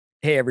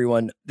Hey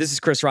everyone, this is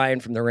Chris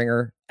Ryan from The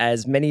Ringer.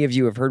 As many of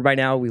you have heard by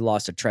now, we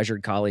lost a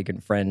treasured colleague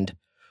and friend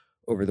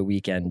over the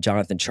weekend.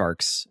 Jonathan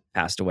Tjarks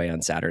passed away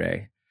on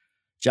Saturday.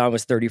 John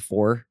was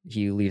 34.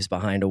 He leaves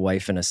behind a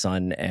wife and a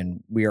son,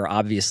 and we are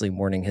obviously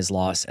mourning his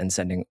loss and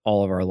sending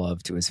all of our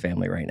love to his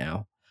family right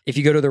now. If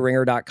you go to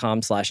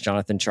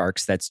theringer.com/Jonathan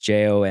Tjarks, that's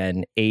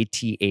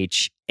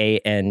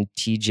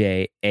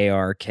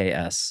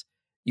JONATHANTJARKS,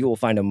 you will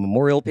find a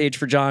memorial page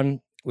for John,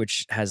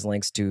 which has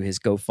links to his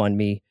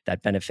GoFundMe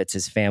that benefits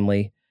his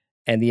family.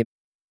 And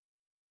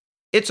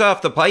It's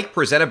Off the Pike,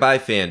 presented by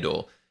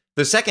FanDuel.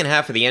 The second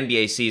half of the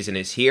NBA season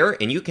is here,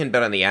 and you can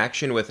bet on the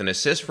action with an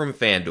assist from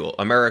FanDuel,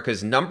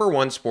 America's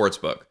 #1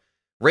 sportsbook.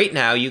 Right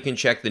now, you can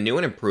check the new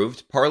and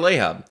improved Parlay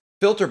Hub.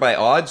 Filter by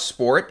odds,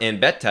 sport,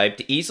 and bet type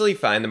to easily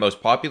find the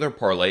most popular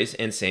parlays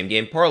and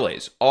same-game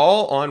parlays,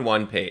 all on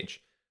one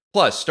page.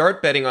 Plus,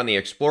 start betting on the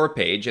Explore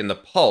page and the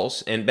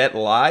Pulse and bet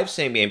live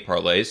same-game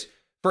parlays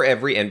for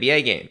every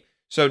NBA game.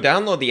 So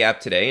download the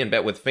app today and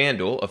bet with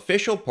FanDuel,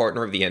 official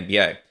partner of the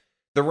NBA.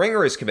 The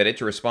Ringer is committed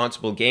to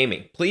responsible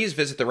gaming. Please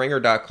visit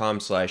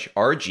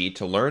theringer.com/RG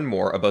to learn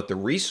more about the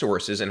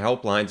resources and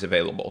helplines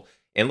available,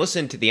 and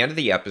listen to the end of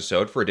the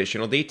episode for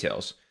additional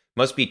details.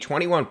 Must be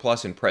 21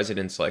 plus in present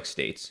and select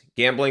states.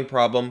 Gambling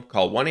problem?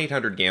 Call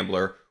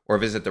 1-800-GAMBLER or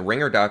visit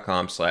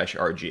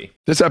theringer.com/RG.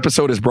 This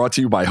episode is brought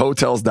to you by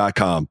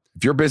Hotels.com.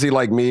 If you're busy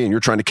like me and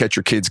you're trying to catch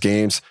your kids'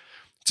 games,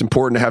 it's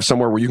important to have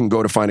somewhere where you can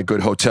go to find a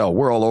good hotel.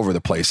 We're all over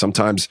the place.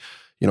 Sometimes,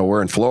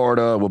 we're in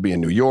Florida, we'll be in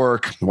New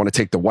York. We want to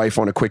take the wife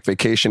on a quick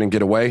vacation and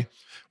get away.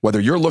 Whether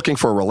you're looking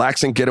for a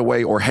relaxing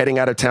getaway or heading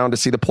out of town to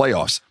see the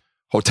playoffs,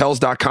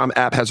 Hotels.com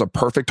app has a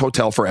perfect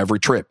hotel for every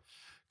trip.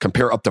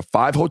 Compare up to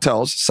 5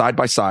 hotels side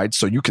by side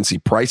so you can see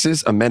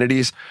prices,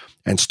 amenities,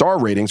 and star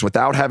ratings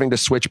without having to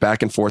switch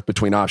back and forth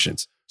between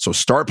options. So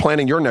start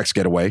planning your next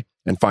getaway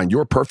and find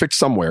your perfect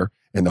somewhere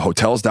in the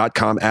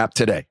Hotels.com app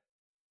today.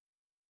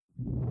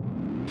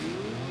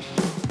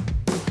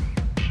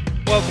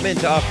 Welcome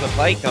into Off the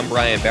Pike. I'm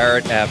Brian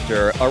Barrett.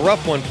 After a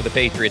rough one for the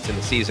Patriots in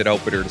the season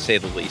opener, to say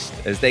the least,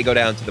 as they go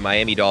down to the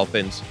Miami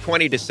Dolphins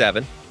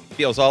 20-7.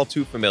 Feels all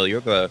too familiar.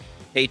 The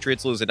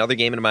Patriots lose another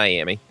game in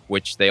Miami,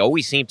 which they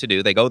always seem to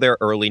do. They go there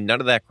early.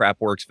 None of that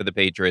crap works for the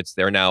Patriots.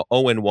 They're now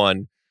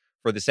 0-1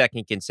 for the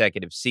second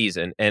consecutive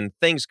season, and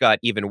things got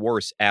even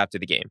worse after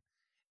the game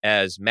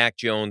as Mac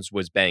Jones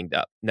was banged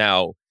up.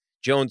 Now,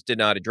 Jones did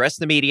not address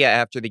the media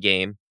after the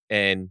game,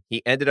 and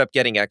he ended up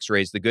getting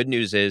x-rays. The good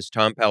news is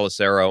Tom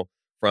Pelissero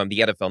from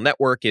the NFL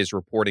Network is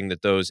reporting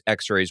that those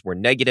x-rays were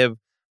negative,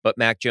 but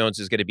Mac Jones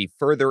is going to be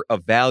further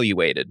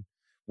evaluated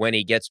when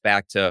he gets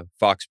back to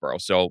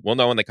Foxborough. So we'll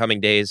know in the coming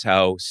days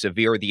how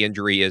severe the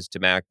injury is to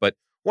Mac. But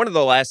one of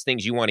the last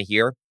things you want to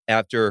hear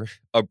after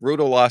a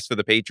brutal loss for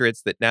the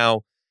Patriots, that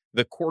now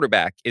the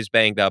quarterback is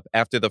banged up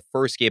after the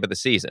first game of the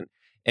season.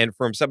 And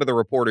from some of the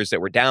reporters that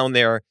were down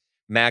there,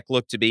 Mac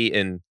looked to be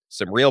in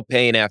some real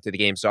pain after the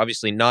game. So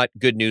obviously not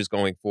good news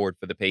going forward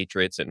for the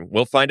Patriots. And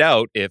we'll find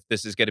out if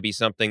this is going to be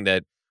something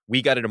that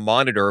we got to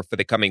monitor for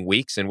the coming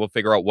weeks. And we'll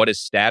figure out what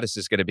his status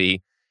is going to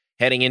be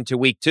heading into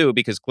week 2,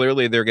 because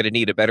clearly they're going to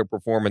need a better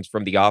performance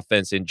from the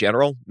offense in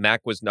general.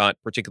 Mac was not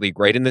particularly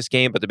great in this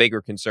game, but the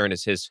bigger concern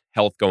is his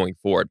health going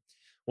forward.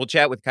 We'll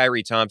chat with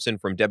Kyrie Thompson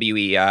from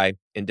WEI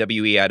and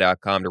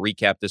WEI.com to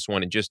recap this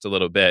one in just a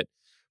little bit.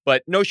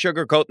 But no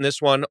sugarcoat in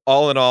this one.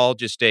 All in all,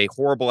 just a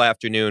horrible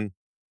afternoon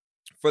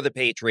for the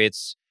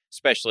Patriots,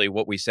 especially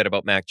what we said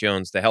about Mac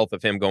Jones, the health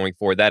of him going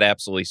forward. That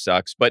absolutely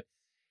sucks. But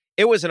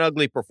it was an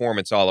ugly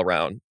performance all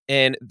around.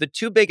 And the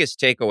two biggest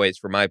takeaways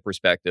from my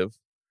perspective,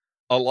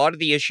 a lot of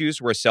the issues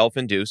were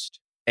self-induced.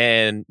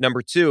 And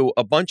number 2,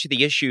 a bunch of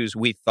the issues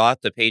we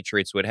thought the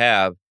Patriots would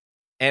have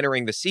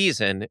entering the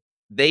season,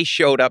 they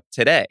showed up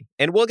today.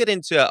 And we'll get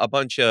into a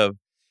bunch of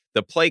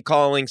the play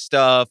calling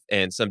stuff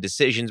and some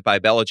decisions by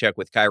Belichick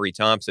with Kyrie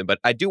Thompson. But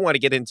I do want to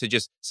get into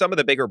just some of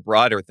the bigger,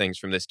 broader things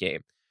from this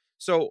game.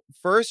 So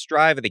first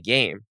drive of the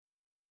game,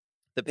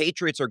 the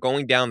Patriots are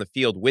going down the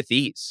field with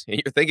ease. And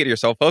you're thinking to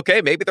yourself,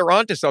 okay, maybe they're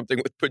onto something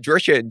with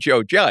Patricia and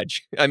Joe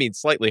Judge. I mean,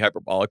 slightly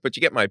hyperbolic, but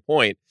you get my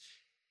point.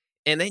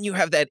 And then you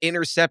have that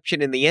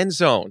interception in the end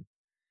zone.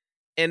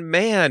 And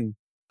man,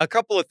 a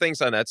couple of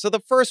things on that. So the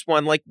first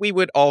one, like we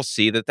would all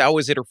see that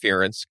was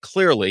interference.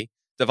 Clearly,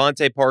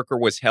 Devontae Parker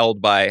was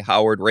held by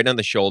Howard right on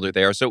the shoulder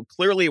there. So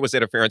clearly it was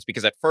interference,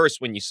 because at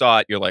first when you saw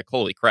it, you're like,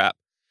 holy crap,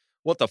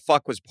 what the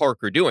fuck was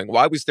Parker doing?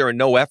 Why was there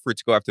no effort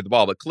to go after the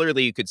ball? But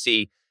clearly you could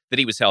see that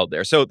he was held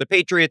there. So the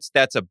Patriots,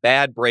 that's a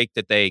bad break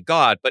that they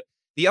got. But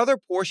the other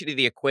portion of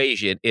the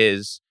equation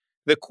is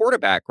the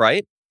quarterback,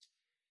 right?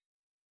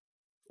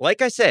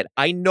 Like I said,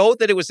 I know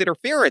that it was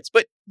interference,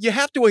 but you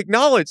have to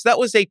acknowledge that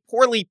was a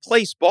poorly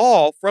placed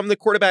ball from the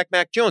quarterback,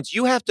 Mac Jones.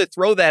 You have to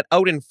throw that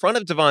out in front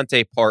of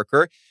Devontae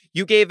Parker.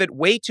 You gave it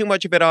way too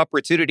much of an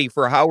opportunity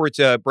for Howard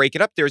to break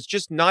it up. There's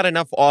just not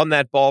enough on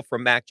that ball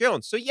from Mac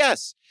Jones. So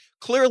yes,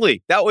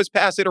 clearly that was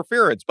pass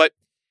interference. But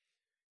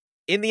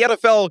in the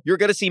NFL, you're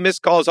going to see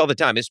missed calls all the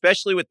time,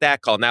 especially with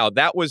that call. Now,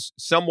 that was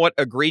somewhat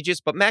egregious,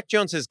 but Mac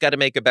Jones has got to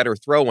make a better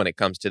throw when it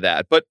comes to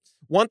that. But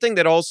one thing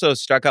that also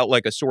stuck out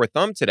like a sore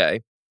thumb today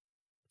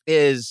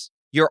is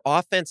your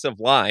offensive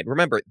line.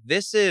 Remember,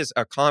 this is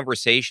a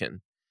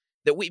conversation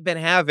that we've been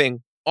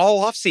having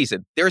all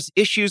offseason. There's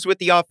issues with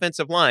the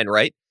offensive line,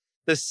 right?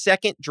 The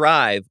second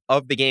drive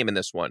of the game in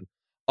this one,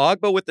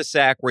 Ogba with the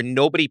sack where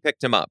nobody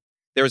picked him up.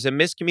 There was a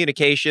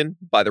miscommunication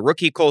by the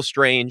rookie Cole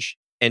Strange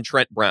and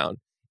Trent Brown.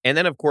 And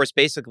then, of course,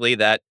 basically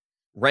that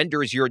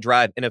renders your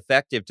drive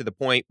ineffective to the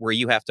point where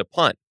you have to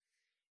punt.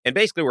 And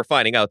basically, we're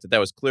finding out that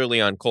was clearly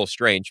on Cole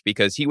Strange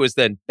because he was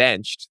then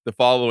benched the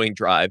following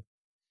drive.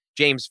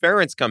 James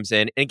Ferentz comes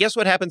in, and guess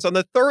what happens on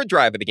the third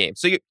drive of the game?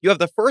 So you have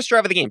the first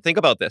drive of the game. Think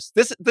about this.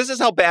 This is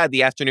how bad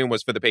the afternoon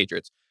was for the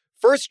Patriots.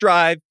 First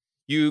drive,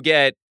 you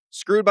get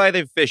screwed by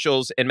the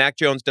officials, and Mac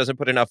Jones doesn't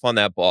put enough on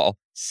that ball.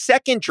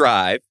 Second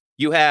drive,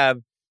 you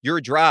have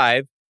your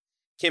drive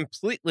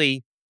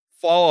completely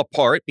fall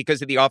apart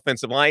because of the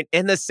offensive line.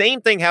 And the same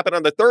thing happened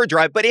on the third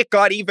drive, but it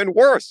got even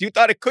worse. You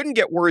thought it couldn't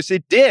get worse.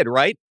 It did,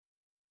 right?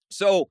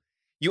 So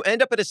you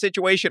end up in a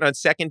situation on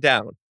second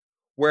down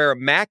where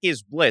Mac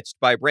is blitzed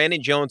by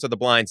Brandon Jones on the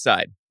blind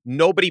side.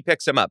 Nobody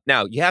picks him up.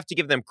 Now, you have to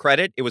give them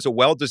credit. It was a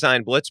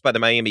well-designed blitz by the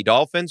Miami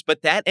Dolphins,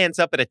 but that ends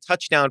up at a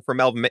touchdown for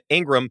Melvin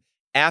Ingram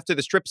after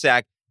the strip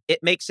sack. It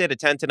makes it a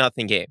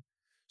 10-0 game.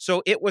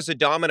 So it was a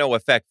domino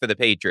effect for the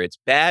Patriots.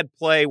 Bad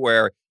play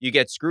where you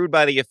get screwed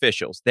by the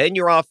officials. Then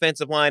your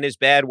offensive line is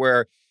bad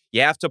where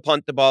you have to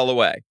punt the ball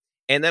away.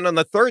 And then on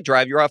the third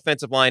drive, your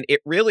offensive line,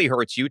 it really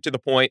hurts you to the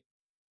point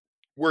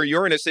where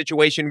you're in a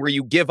situation where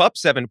you give up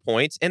 7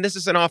 points. And this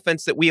is an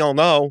offense that we all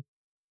know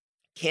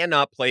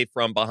cannot play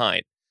from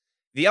behind.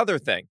 The other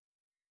thing,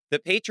 the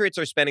Patriots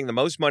are spending the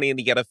most money in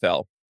the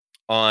NFL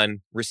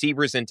on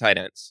receivers and tight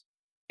ends.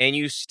 And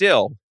you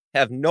still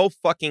have no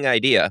fucking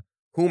idea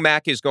who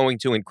Mac is going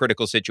to in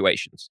critical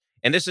situations.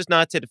 And this is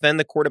not to defend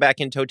the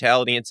quarterback in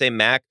totality and say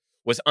Mac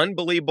was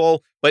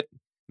unbelievable, but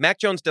Mac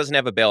Jones doesn't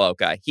have a bailout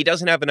guy. He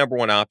doesn't have a number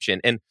one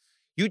option. And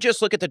you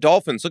just look at the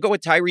Dolphins. Look at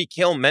what Tyreek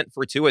Hill meant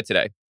for Tua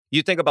today.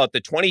 You think about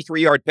the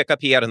 23-yard pickup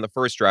he had in the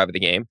first drive of the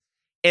game.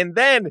 And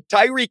then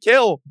Tyreek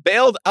Hill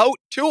bailed out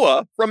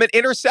Tua from an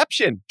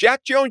interception.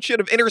 Jack Jones should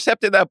have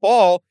intercepted that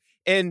ball.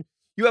 And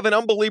you have an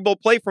unbelievable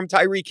play from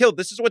Tyreek Hill.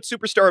 This is what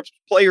superstar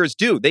players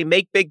do. They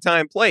make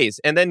big-time plays.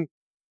 And then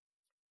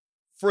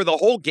for the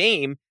whole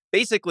game,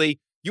 basically,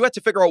 you have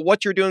to figure out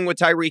what you're doing with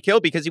Tyreek Hill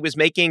because he was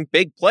making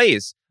big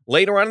plays.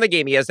 Later on in the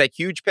game, he has that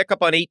huge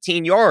pickup on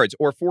 18 yards,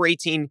 or for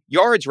 18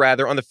 yards,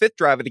 rather, on the fifth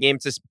drive of the game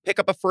to pick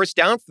up a first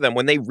down for them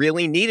when they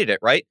really needed it,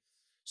 right?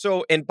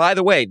 So, and by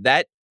the way,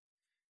 that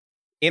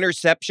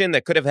interception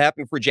that could have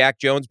happened for Jack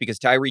Jones because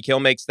Tyreek Hill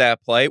makes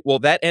that play, well,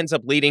 that ends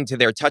up leading to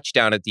their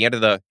touchdown at the end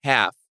of the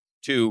half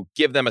to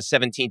give them a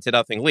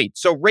 17-0 lead.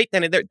 So right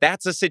then and there,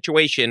 that's a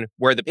situation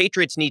where the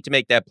Patriots need to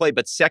make that play,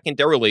 but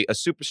secondarily, a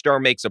superstar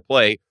makes a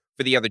play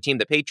for the other team.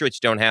 The Patriots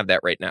don't have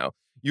that right now.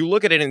 You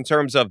look at it in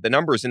terms of the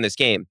numbers in this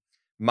game.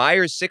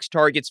 Myers, 6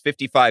 targets,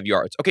 55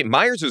 yards. Okay,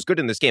 Myers was good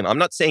in this game. I'm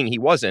not saying he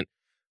wasn't,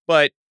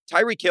 but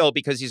Tyreek Hill,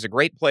 because he's a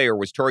great player,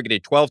 was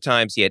targeted 12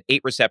 times. He had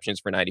 8 receptions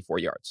for 94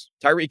 yards.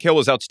 Tyreek Hill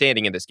was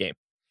outstanding in this game.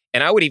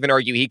 And I would even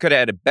argue he could have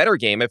had a better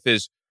game if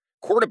his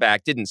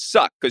quarterback didn't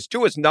suck, because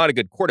Tua's not a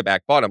good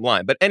quarterback, bottom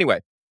line. But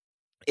anyway,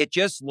 it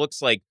just looks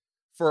like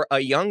for a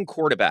young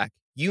quarterback,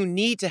 you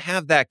need to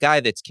have that guy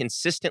that's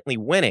consistently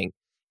winning.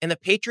 And the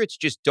Patriots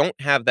just don't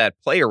have that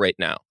player right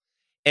now.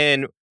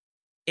 And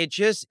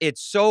it's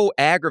so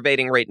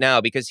aggravating right now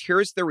because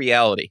here's the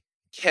reality.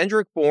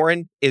 Kendrick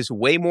Bourne is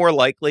way more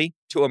likely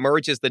to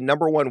emerge as the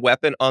number one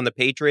weapon on the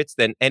Patriots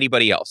than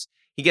anybody else.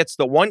 He gets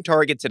the 1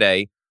 target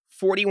today,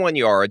 41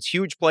 yards,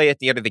 huge play at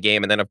the end of the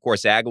game, and then, of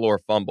course, Aguilar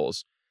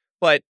fumbles.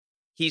 But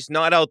he's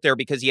not out there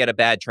because he had a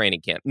bad training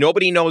camp.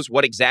 Nobody knows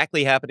what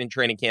exactly happened in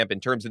training camp in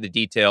terms of the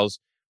details,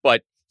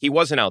 but he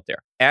wasn't out there.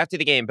 After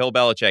the game, Bill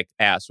Belichick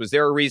asked, was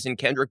there a reason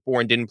Kendrick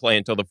Bourne didn't play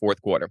until the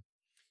fourth quarter?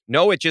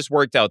 No, it just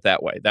worked out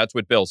that way. That's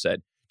what Bill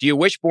said. Do you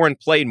wish Bourne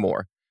played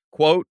more?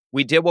 Quote,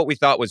 we did what we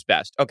thought was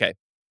best. Okay,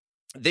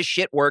 this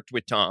shit worked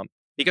with Tom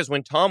because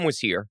when Tom was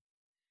here,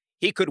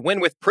 he could win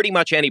with pretty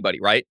much anybody,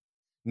 right?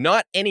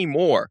 Not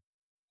anymore.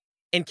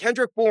 And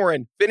Kendrick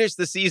Bourne finished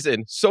the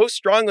season so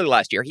strongly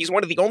last year. He's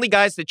one of the only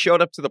guys that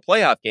showed up to the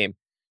playoff game.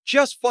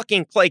 Just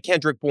fucking play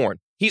Kendrick Bourne.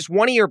 He's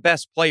one of your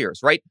best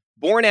players, right?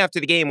 Bourne, after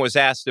the game, was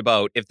asked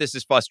about if this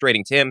is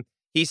frustrating to him.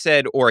 He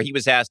said, or he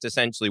was asked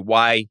essentially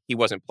why he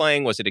wasn't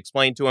playing. Was it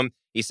explained to him?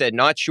 He said,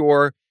 not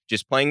sure.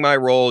 Just playing my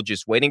role,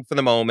 just waiting for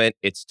the moment.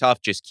 It's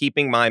tough, just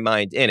keeping my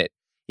mind in it.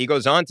 He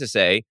goes on to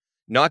say,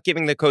 not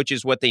giving the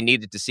coaches what they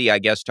needed to see, I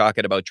guess,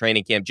 talking about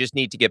training camp, just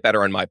need to get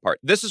better on my part.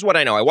 This is what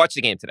I know. I watched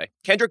the game today.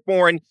 Kendrick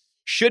Bourne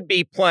should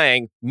be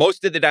playing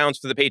most of the downs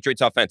for the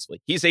Patriots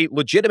offensively. He's a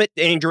legitimate,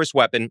 dangerous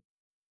weapon.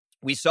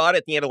 We saw it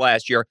at the end of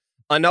last year.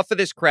 Enough of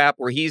this crap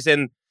where he's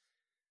in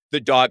the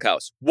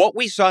doghouse. What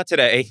we saw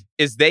today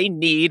is they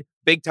need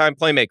big-time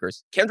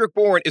playmakers. Kendrick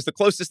Bourne is the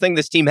closest thing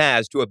this team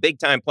has to a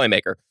big-time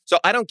playmaker. So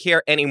I don't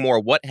care anymore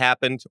what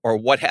happened or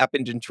what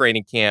happened in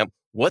training camp,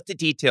 what the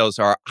details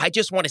are. I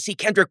just want to see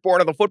Kendrick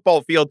Bourne on the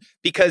football field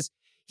because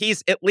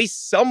he's at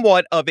least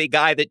somewhat of a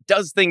guy that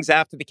does things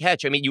after the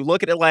catch. I mean, you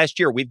look at it last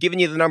year. We've given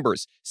you the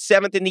numbers.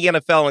 7th in the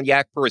NFL in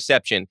yak per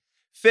reception.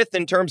 5th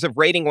in terms of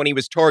rating when he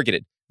was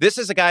targeted. This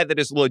is a guy that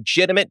is a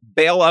legitimate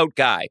bailout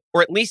guy,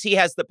 or at least he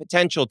has the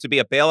potential to be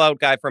a bailout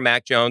guy for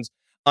Mac Jones.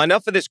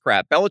 Enough of this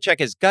crap. Belichick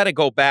has got to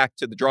go back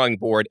to the drawing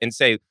board and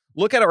say,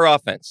 look at our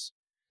offense.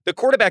 The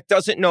quarterback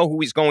doesn't know who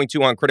he's going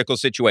to on critical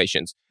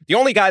situations. The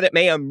only guy that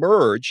may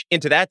emerge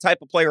into that type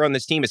of player on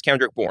this team is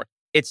Kendrick Bourne.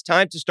 It's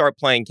time to start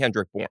playing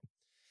Kendrick Bourne.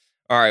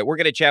 All right, we're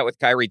going to chat with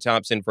Kyrie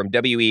Thompson from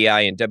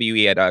WEI and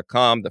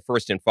WEI.com, the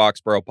First in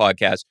Foxborough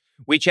podcast.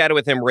 We chatted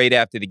with him right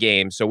after the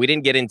game, so we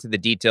didn't get into the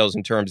details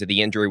in terms of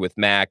the injury with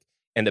Mac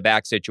and the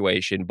back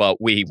situation,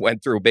 but we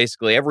went through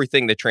basically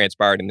everything that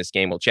transpired in this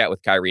game. We'll chat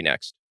with Kyrie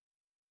next.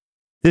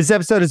 This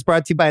episode is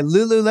brought to you by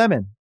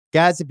Lululemon.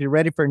 Guys, if you're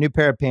ready for a new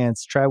pair of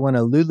pants, try one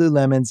of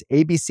Lululemon's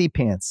ABC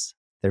pants.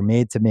 They're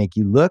made to make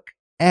you look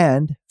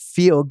and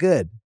feel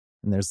good.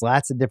 And there's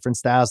lots of different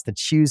styles to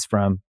choose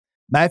from.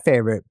 My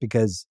favorite,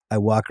 because I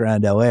walk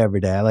around LA every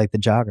day, I like the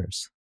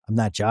joggers. I'm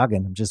not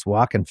jogging, I'm just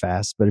walking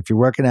fast. But if you're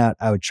working out,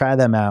 I would try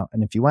them out.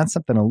 And if you want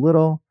something a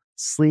little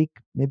sleek,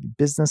 maybe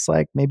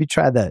business-like, maybe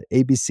try the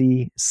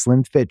ABC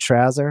Slim Fit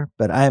trouser.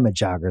 But I am a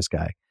joggers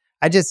guy.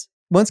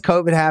 Once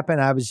COVID happened,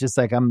 I was just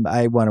like,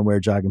 I want to wear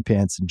jogging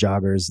pants and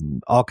joggers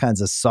and all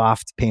kinds of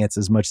soft pants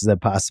as much as I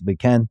possibly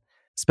can,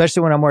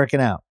 especially when I'm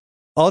working out.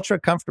 Ultra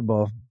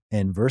comfortable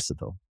and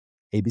versatile.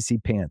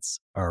 ABC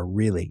pants are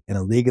really in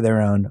a league of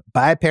their own.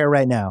 Buy a pair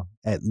right now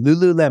at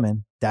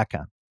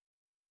lululemon.com.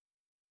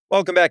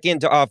 Welcome back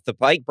into Off the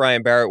Pike.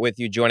 Brian Barrett with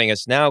you. Joining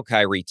us now,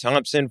 Kyrie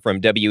Thompson from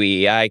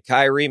WEI.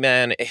 Kyrie,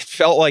 man, it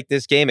felt like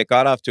this game, it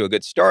got off to a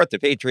good start. The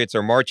Patriots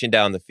are marching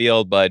down the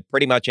field, but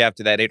pretty much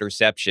after that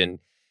interception,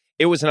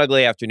 it was an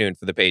ugly afternoon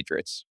for the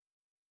Patriots.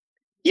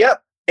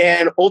 Yep.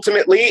 And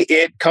ultimately,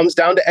 it comes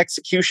down to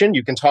execution.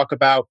 You can talk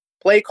about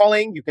play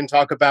calling. You can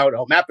talk about,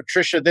 Matt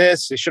Patricia, they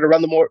should have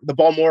run the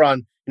ball more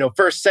on,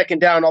 first, second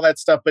down, all that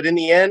stuff. But in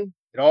the end,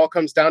 it all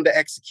comes down to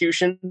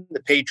execution.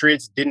 The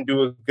Patriots didn't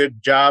do a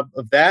good job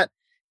of that.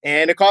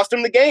 And it cost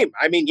them the game.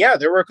 I mean, yeah,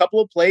 there were a couple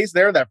of plays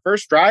there, that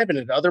first drive and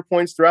at other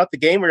points throughout the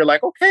game where you're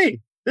like, okay,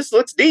 this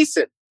looks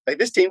decent. Like,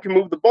 this team can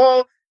move the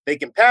ball. They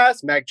can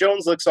pass. Mac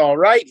Jones looks all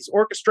right. He's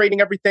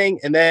orchestrating everything.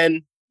 And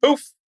then,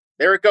 poof,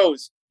 there it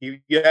goes. You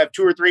have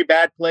 2 or 3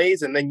 bad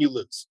plays, and then you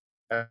lose.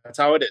 That's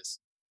how it is.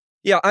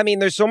 Yeah, I mean,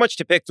 there's so much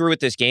to pick through with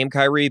this game,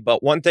 Kyrie,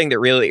 but one thing that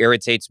really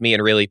irritates me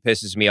and really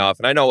pisses me off,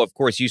 and I know, of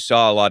course, you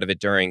saw a lot of it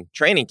during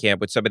training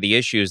camp with some of the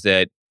issues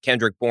that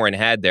Kendrick Bourne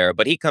had there,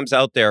 but he comes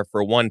out there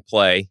for one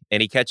play,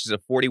 and he catches a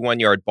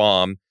 41-yard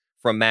bomb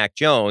from Mac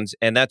Jones,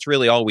 and that's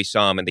really all we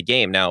saw him in the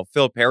game. Now,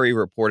 Phil Perry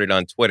reported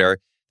on Twitter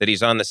that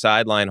he's on the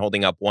sideline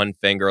holding up one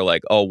finger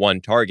like,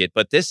 one target.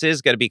 But this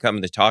is going to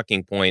become the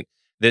talking point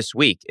this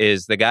week,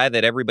 is the guy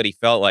that everybody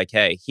felt like,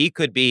 hey, he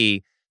could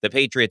be the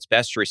Patriots'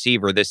 best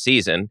receiver this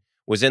season,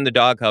 was in the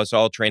doghouse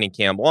all training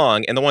camp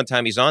long. And the one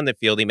time he's on the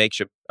field, he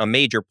makes a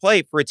major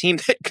play for a team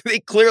that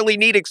they clearly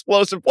need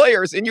explosive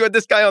players. And you had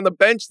this guy on the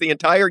bench the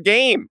entire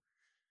game.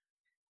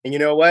 And you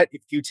know what?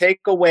 If you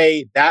take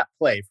away that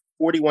play,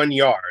 41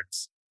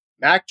 yards,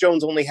 Mac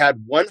Jones only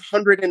had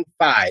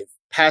 105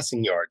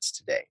 passing yards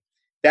today.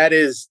 That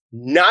is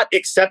not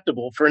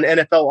acceptable for an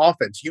NFL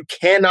offense. You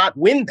cannot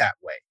win that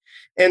way.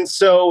 And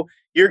so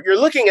you're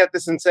looking at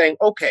this and saying,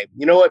 okay,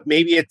 you know what?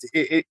 Maybe it's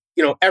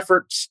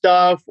effort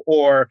stuff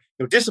or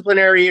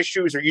disciplinary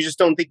issues, or you just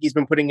don't think he's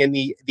been putting in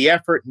the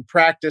effort and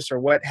practice or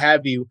what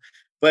have you.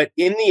 But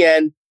in the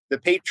end, the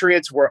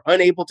Patriots were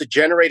unable to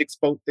generate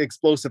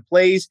explosive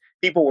plays.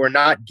 People were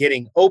not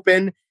getting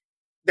open.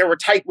 There were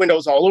tight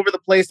windows all over the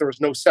place. There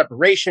was no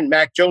separation.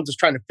 Mac Jones is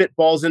trying to fit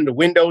balls into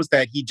windows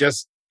that he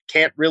just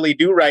can't really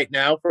do right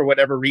now for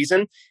whatever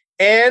reason.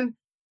 And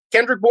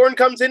Kendrick Bourne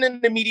comes in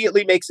and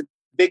immediately makes a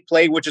big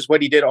play, which is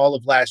what he did all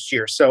of last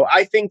year. So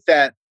I think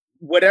that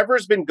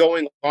whatever's been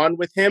going on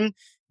with him,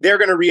 they're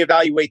going to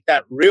reevaluate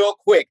that real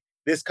quick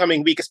this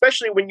coming week,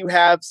 especially when you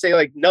have, say,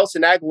 like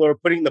Nelson Aguilar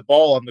putting the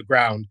ball on the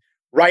ground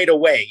right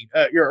away,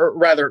 or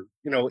rather,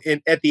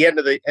 at the end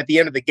of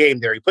the game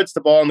there, he puts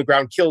the ball on the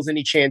ground, kills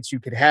any chance you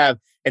could have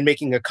and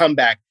making a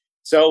comeback.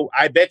 So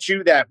I bet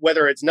you that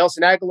whether it's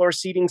Nelson Aguilar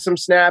ceding some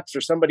snaps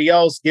or somebody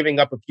else giving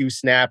up a few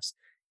snaps,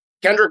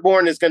 Kendrick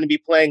Bourne is going to be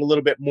playing a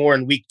little bit more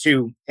in week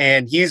 2,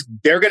 and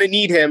they're going to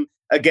need him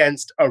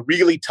against a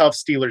really tough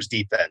Steelers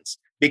defense,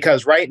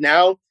 because right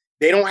now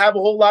they don't have a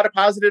whole lot of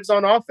positives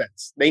on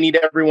offense. They need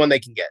everyone they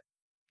can get.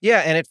 Yeah,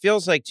 and it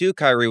feels like, too,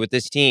 Kyrie, with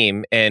this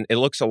team, and it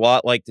looks a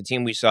lot like the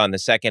team we saw in the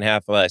second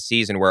half of last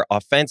season, where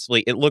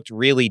offensively it looked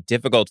really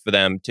difficult for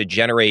them to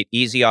generate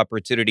easy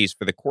opportunities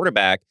for the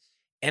quarterback,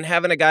 and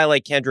having a guy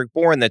like Kendrick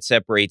Bourne that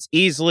separates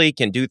easily,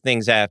 can do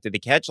things after the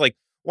catch. Like,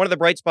 one of the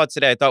bright spots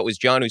today, I thought, was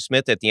Jonnu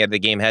Smith at the end of the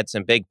game had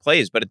some big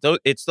plays, but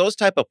it's those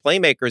type of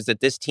playmakers that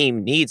this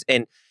team needs.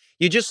 And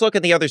you just look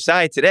at the other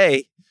side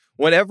today,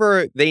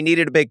 whenever they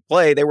needed a big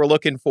play, they were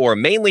looking for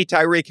mainly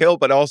Tyreek Hill,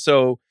 but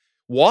also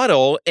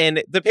Waddle,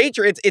 and the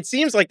Patriots, it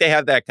seems like they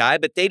have that guy,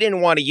 but they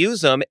didn't want to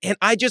use him. And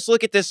I just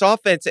look at this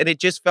offense, and it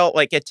just felt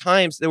like at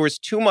times there was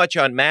too much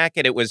on Mac,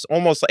 and it was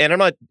almost, and I'm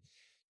not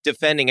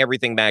defending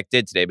everything Mac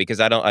did today because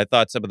I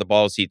thought some of the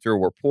balls he threw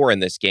were poor in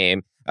this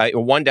game.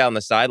 One down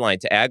the sideline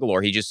to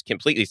Aguilar, he just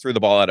completely threw the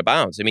ball out of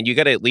bounds. I mean, you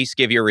got to at least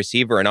give your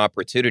receiver an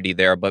opportunity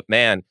there. But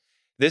man,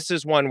 this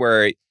is one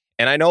where,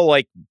 and I know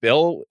like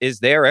Bill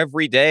is there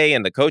every day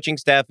and the coaching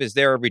staff is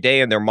there every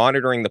day and they're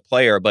monitoring the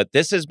player, but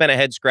this has been a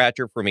head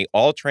scratcher for me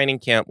all training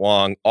camp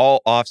long,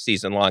 all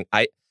offseason long.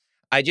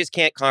 I just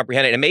can't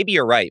comprehend it. And maybe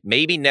you're right.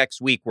 Maybe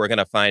next week we're going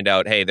to find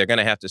out, hey, they're going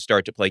to have to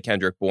start to play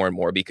Kendrick Bourne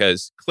more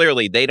because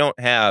clearly they don't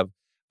have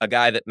a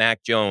guy that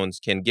Mac Jones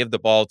can give the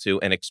ball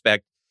to and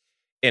expect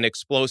an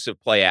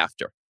explosive play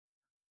after.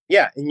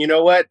 Yeah. And you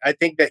know what? I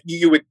think that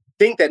you would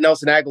think that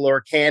Nelson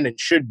Aguilar can and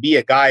should be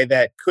a guy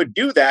that could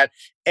do that.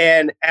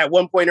 And at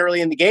one point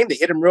early in the game, they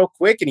hit him real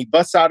quick and he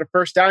busts out a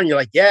first down. You're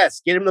like, yes,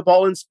 get him the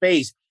ball in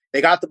space.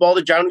 They got the ball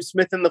to Jonnu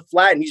Smith in the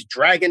flat and he's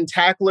dragging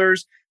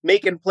tacklers,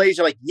 making plays.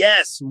 You're like,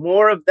 yes,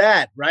 more of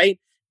that, right?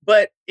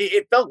 But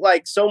it felt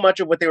like so much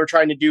of what they were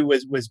trying to do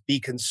was be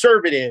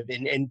conservative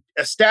and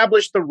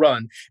establish the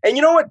run. And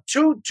you know what?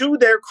 To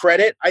their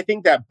credit, I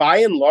think that by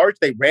and large,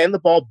 they ran the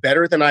ball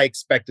better than I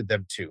expected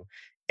them to.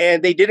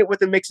 And they did it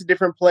with a mix of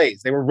different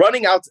plays. They were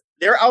running out.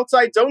 Their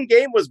outside zone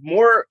game was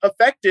more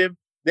effective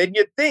than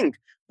you'd think.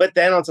 But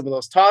then on some of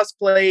those toss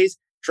plays,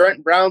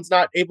 Trent Brown's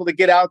not able to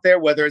get out there,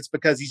 whether it's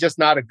because he's just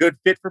not a good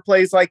fit for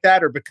plays like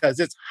that or because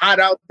it's hot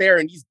out there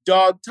and he's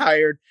dog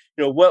tired,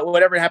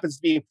 whatever it happens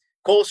to be.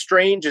 Cole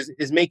Strange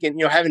is making,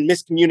 having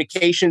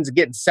miscommunications and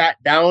getting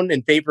sat down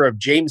in favor of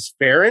James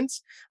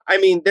Ferentz. I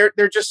mean, there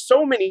are just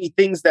so many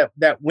things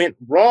that went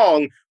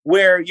wrong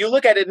where you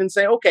look at it and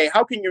say, okay,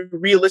 how can you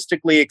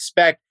realistically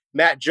expect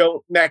Mac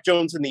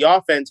Jones in the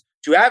offense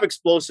to have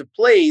explosive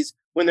plays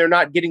when they're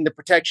not getting the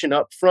protection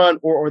up front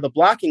or the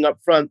blocking up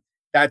front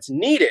that's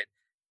needed?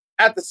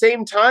 At the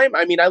same time,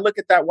 I mean, I look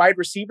at that wide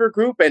receiver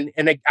group and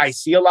I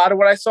see a lot of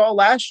what I saw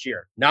last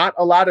year. Not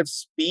a lot of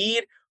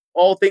speed,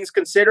 all things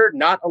considered,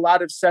 not a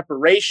lot of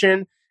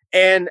separation.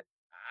 And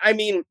I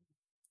mean,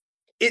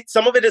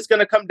 some of it is going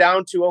to come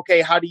down to,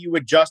 okay, how do you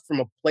adjust from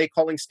a play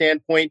calling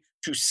standpoint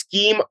to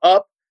scheme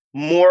up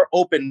more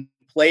open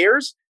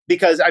players?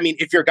 Because, I mean,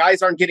 if your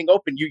guys aren't getting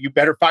open, you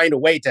better find a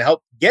way to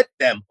help get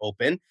them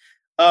open.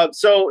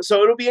 So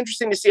it'll be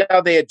interesting to see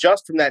how they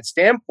adjust from that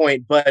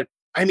standpoint. But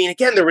I mean,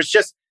 again, there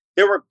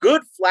were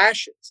good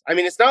flashes. I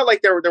mean, it's not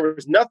like there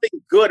was nothing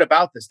good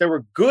about this. There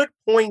were good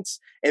points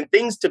and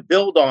things to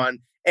build on.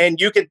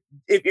 And you could,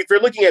 if you're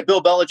looking at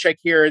Bill Belichick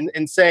here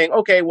and saying,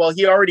 okay, well,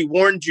 he already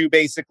warned you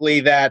basically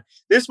that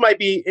this might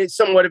be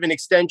somewhat of an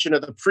extension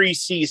of the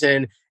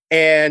preseason.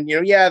 And,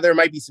 there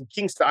might be some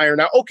kinks to iron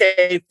out.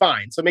 Okay,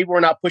 fine. So maybe we're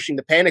not pushing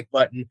the panic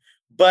button.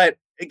 But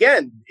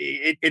again,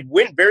 it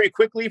went very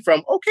quickly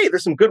from, okay,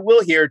 there's some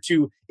goodwill here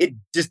to it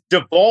just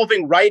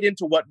devolving right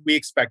into what we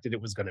expected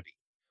it was going to be.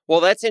 Well,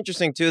 that's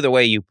interesting, too, the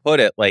way you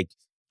put it. Like,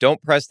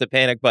 don't press the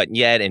panic button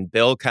yet. And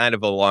Bill kind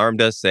of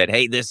alarmed us that,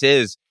 hey,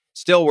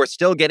 we're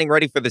still getting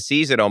ready for the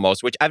season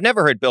almost, which I've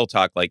never heard Bill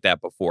talk like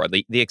that before.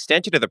 The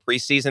extension of the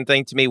preseason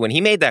thing to me, when he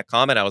made that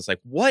comment, I was like,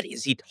 what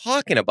is he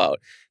talking about?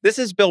 This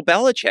is Bill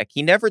Belichick.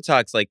 He never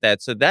talks like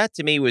that. So that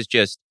to me was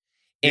just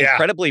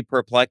incredibly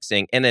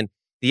perplexing. And then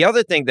the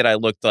other thing that I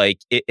looked like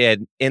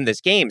in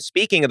this game,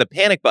 speaking of the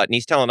panic button,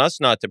 he's telling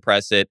us not to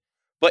press it.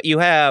 But you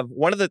have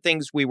one of the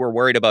things we were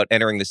worried about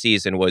entering the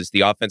season was the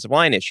offensive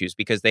line issues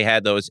because they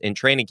had those in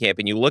training camp.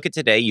 And you look at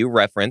today, you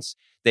reference,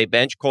 they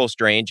bench Cole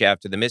Strange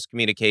after the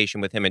miscommunication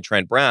with him and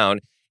Trent Brown.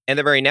 And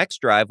the very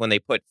next drive, when they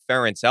put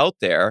Ferentz out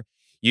there,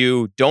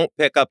 you don't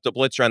pick up the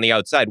blitzer on the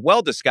outside.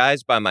 Well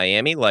disguised by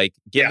Miami,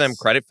 give them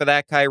credit for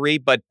that, Kyrie.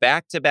 But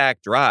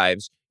back-to-back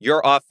drives,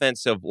 your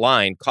offensive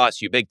line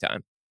costs you big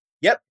time.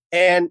 Yep.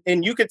 And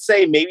you could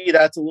say maybe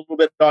that's a little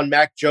bit on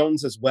Mac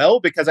Jones as well,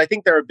 because I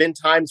think there have been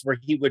times where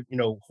he would,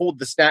 hold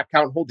the snap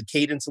count, hold the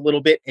cadence a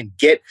little bit and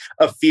get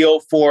a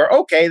feel for,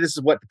 okay, this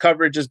is what the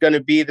coverage is going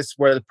to be. This is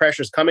where the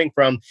pressure is coming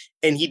from.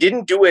 And he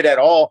didn't do it at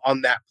all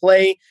on that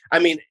play. I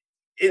mean,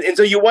 and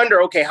so you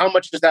wonder, okay, how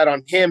much is that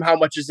on him? How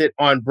much is it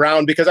on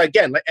Brown? Because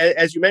again,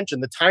 as you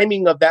mentioned, the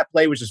timing of that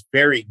play was just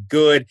very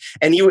good.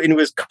 And he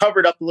was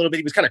covered up a little bit.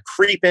 He was kind of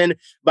creeping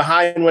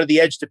behind one of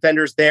the edge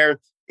defenders there.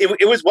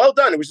 It was well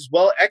done. It was just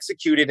well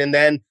executed. And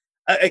then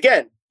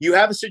again, you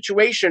have a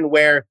situation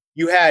where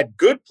you had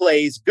good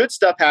plays, good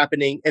stuff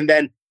happening. And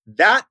then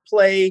that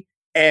play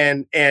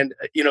and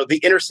the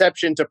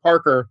interception to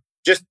Parker,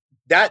 just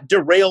that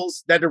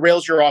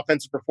derails your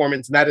offensive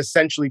performance. And that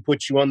essentially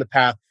puts you on the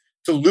path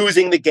to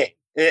losing the game.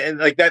 And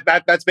like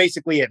that's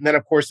basically it. And then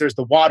of course there's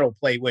the Waddle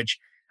play, which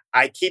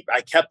I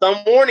kept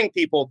on warning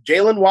people.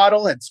 Jalen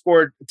Waddle had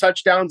scored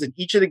touchdowns in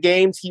each of the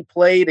games he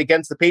played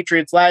against the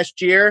Patriots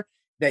last year.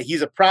 That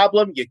he's a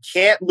problem. You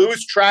can't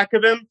lose track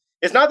of him.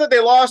 It's not that they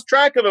lost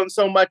track of him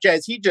so much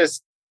as he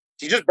just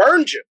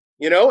burns you,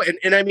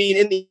 And I mean,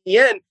 in the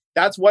end,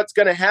 that's what's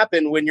going to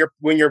happen when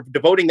you're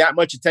devoting that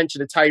much attention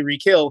to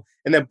Tyreek Hill,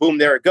 and then boom,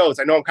 there it goes.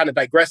 I know I'm kind of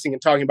digressing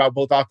and talking about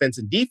both offense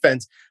and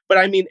defense, but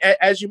I mean,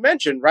 as you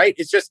mentioned, right?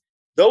 It's just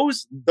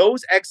those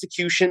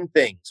execution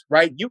things,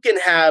 right? You can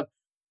have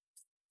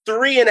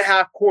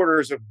 3.5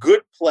 quarters of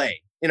good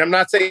play. And I'm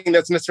not saying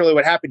that's necessarily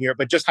what happened here,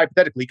 but just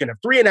hypothetically, you can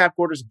have 3.5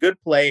 quarters of good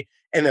play,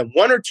 and then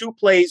 1 or 2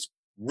 plays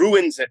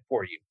ruins it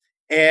for you.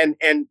 And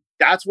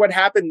that's what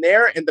happened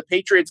there. And the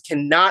Patriots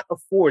cannot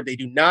afford, they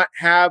do not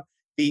have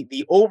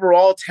the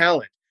overall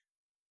talent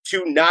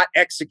to not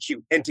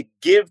execute and to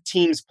give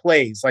teams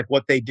plays like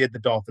what they did the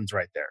Dolphins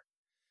right there.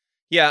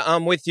 Yeah,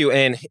 I'm with you.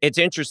 And it's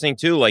interesting,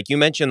 too. Like you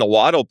mentioned the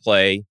Waddle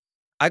play.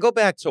 I go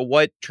back to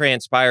what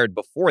transpired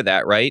before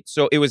that, right?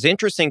 So it was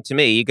interesting to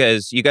me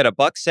because you got a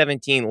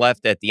 $1:17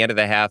 left at the end of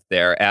the half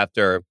there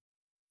after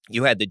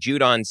you had the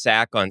Judon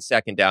sack on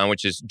second down,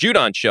 which is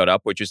Judon showed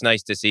up, which was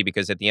nice to see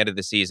because at the end of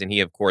the season, he,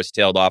 of course,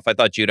 tailed off. I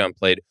thought Judon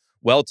played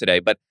well today,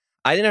 but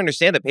I didn't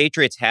understand the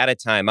Patriots had a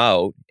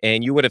timeout,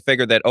 and you would have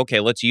figured that,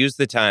 okay, let's use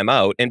the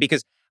timeout. And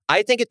because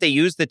I think if they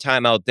use the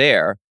timeout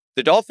there,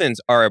 the Dolphins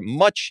are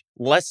much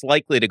less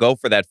likely to go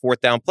for that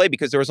fourth down play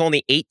because there was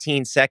only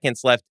 18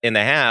 seconds left in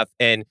the half.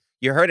 And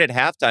you heard at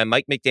halftime,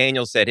 Mike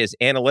McDaniel said his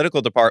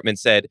analytical department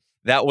said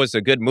that was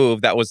a good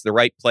move. That was the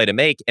right play to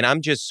make. And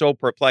I'm just so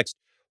perplexed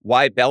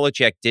why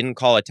Belichick didn't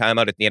call a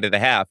timeout at the end of the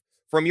half.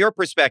 From your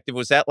perspective,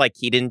 was that like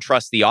he didn't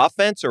trust the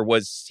offense, or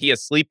was he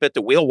asleep at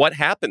the wheel? What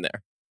happened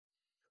there?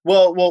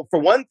 Well, for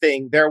one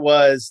thing, there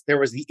was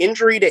the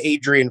injury to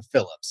Adrian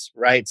Phillips,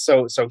 right?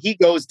 So he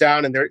goes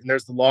down, and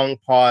there's the long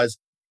pause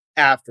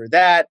after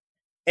that.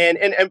 And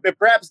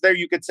perhaps there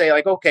you could say,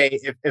 like, okay,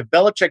 if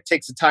Belichick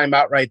takes a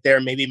timeout right there,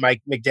 maybe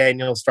Mike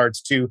McDaniel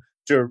starts to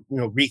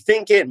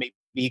rethink it. Maybe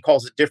he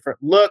calls a different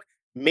look.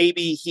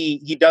 Maybe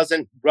he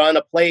doesn't run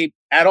a play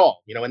at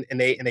all, and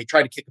they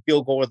try to kick a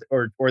field goal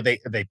or they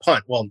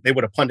punt. Well, they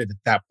would have punted at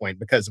that point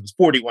because it was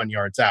 41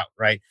 yards out,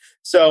 right?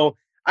 So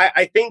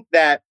I think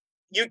that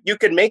you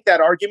could make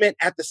that argument.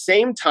 At the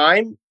same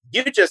time,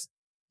 you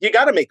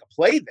got to make a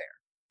play there.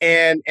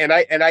 And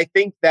I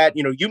think that,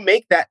 you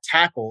make that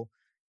tackle.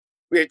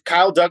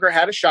 Kyle Duggar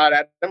had a shot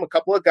at him. A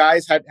couple of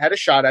guys had a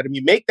shot at him.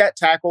 You make that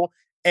tackle,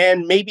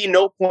 and maybe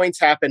no points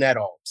happen at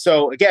all.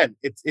 So again,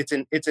 it's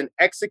an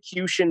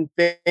execution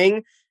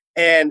thing.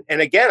 And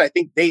again, I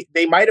think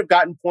they might have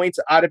gotten points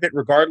out of it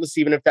regardless,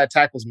 even if that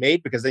tackle's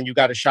made, because then you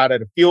got a shot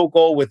at a field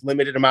goal with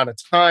limited amount of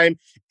time.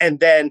 And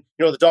then,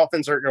 the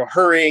Dolphins are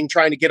hurrying,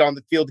 trying to get on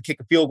the field to kick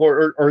a field goal,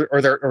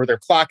 or they're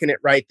clocking it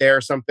right there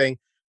or something.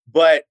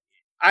 But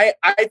I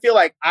feel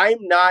like I'm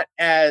not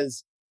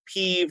as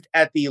peeved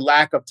at the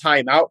lack of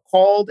timeout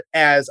called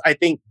as I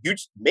think you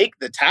just make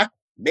the tackle,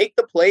 make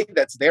the play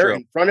that's there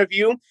in front of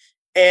you,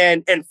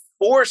 and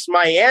force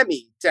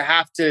Miami to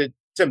have to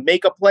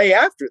make a play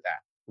after that,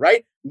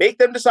 right? Make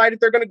them decide if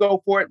they're going to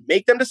go for it,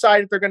 make them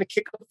decide if they're going to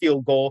kick a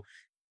field goal,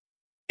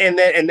 and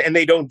then and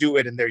they don't do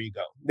it, and there you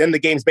go. Then the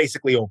game's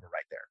basically over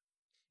right there.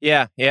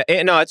 Yeah.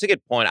 No, it's a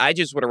good point. I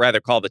just would have rather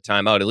called the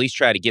timeout, at least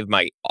try to give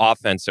my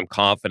offense some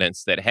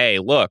confidence that, hey,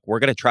 look, we're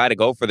going to try to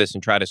go for this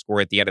and try to score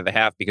at the end of the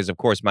half, because, of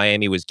course,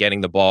 Miami was getting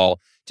the ball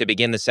to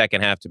begin the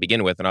second half to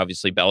begin with. And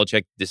obviously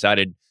Belichick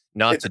decided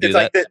not to do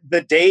that. It's like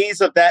the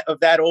days of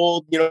that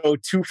old,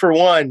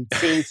 2-for-1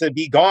 seem to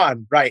be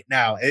gone right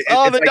now.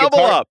 The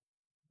double up.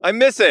 I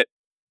miss it.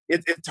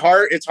 It's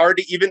hard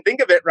to even think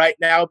of it right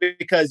now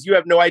because you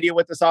have no idea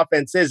what this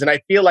offense is. And I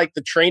feel like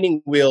the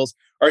training wheels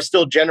are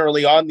still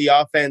generally on the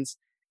offense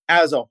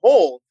as a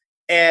whole,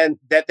 and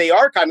that they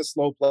are kind of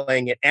slow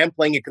playing it and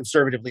playing it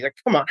conservatively. Like,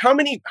 come on, how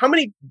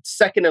many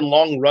second and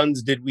long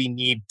runs did we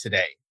need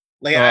today?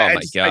 Like,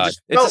 my God. It's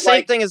the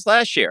same thing as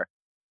last year.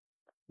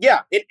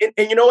 Yeah.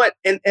 And you know what?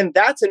 And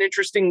that's an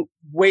interesting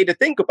way to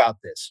think about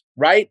this,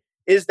 right?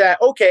 Is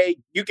that, okay,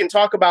 you can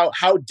talk about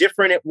how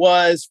different it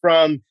was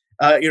from,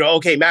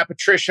 Matt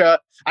Patricia.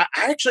 I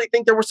actually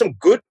think there were some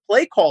good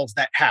play calls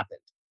that happened,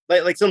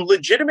 like some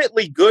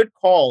legitimately good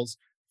calls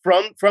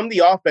from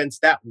the offense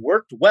that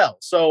worked well.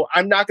 So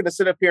I'm not going to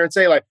sit up here and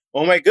say like,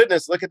 oh my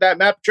goodness, look at that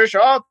Matt Patricia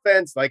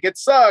offense, like it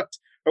sucked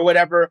or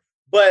whatever.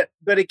 But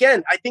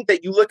again, I think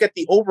that you look at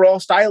the overall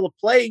style of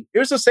play, it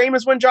was the same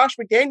as when Josh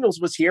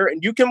McDaniels was here,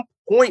 and you can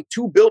point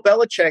to Bill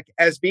Belichick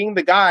as being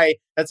the guy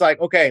that's like,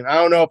 okay, I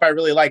don't know if I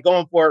really like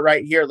going for it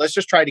right here. Let's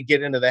just try to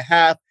get into the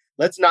half.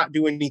 Let's not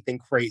do anything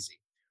crazy,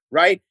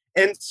 right?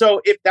 And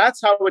so if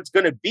that's how it's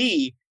going to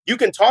be, you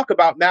can talk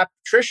about Matt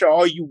Patricia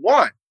all you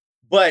want,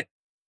 but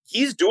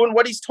he's doing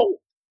what he's told.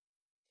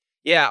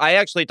 Yeah, I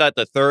actually thought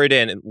the third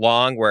and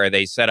long where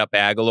they set up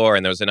Aguilar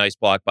and there was a nice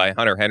block by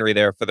Hunter Henry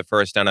there for the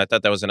first down. I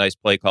thought that was a nice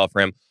play call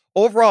for him.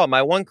 Overall,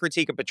 my one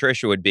critique of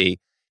Patricia would be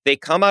they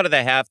come out of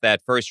the half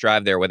that first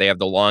drive there where they have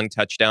the long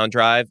touchdown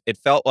drive. It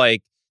felt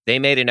like they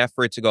made an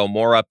effort to go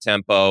more up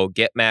tempo,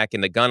 get Mac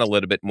in the gun a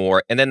little bit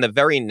more. And then the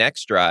very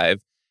next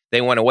drive,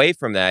 they went away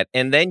from that.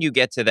 And then you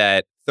get to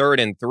that 3rd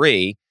and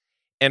 3.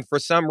 And for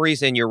some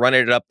reason, you're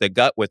running it up the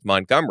gut with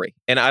Montgomery.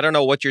 And I don't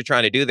know what you're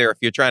trying to do there if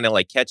you're trying to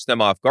like catch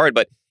them off guard,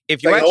 but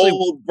if you like actually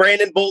old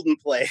Brandon Bolden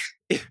play.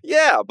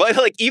 Yeah, but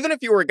like even if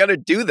you were going to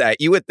do that,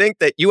 you would think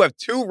that you have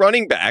two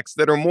running backs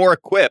that are more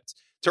equipped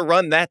to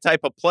run that type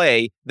of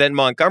play than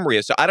Montgomery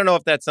is. So I don't know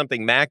if that's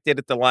something Mac did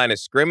at the line of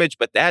scrimmage,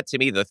 but that to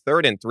me, the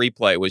 3rd and 3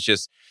 play was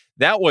just,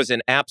 that was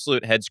an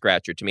absolute head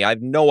scratcher to me. I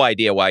have no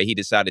idea why he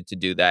decided to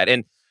do that.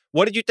 And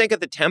what did you think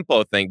of the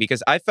tempo thing?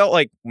 Because I felt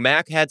like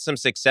Mac had some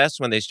success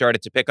when they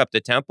started to pick up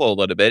the tempo a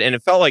little bit. And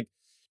it felt like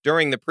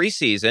during the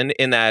preseason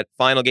in that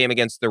final game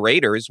against the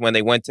Raiders, when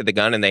they went to the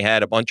gun and they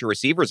had a bunch of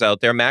receivers out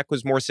there, Mac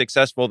was more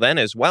successful then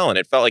as well. And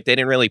it felt like they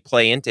didn't really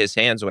play into his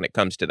hands when it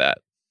comes to that.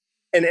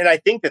 And I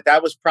think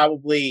that was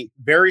probably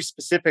very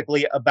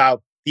specifically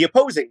about the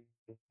opposing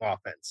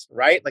offense,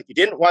 right? Like you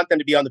didn't want them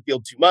to be on the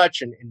field too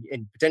much and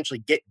potentially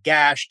get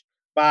gashed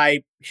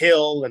by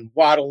Hill and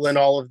Waddle and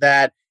all of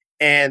that.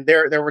 And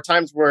there were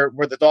times where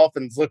the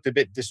Dolphins looked a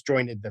bit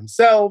disjointed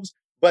themselves,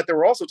 but there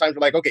were also times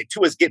where like, okay,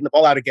 Tua's getting the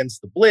ball out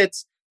against the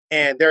blitz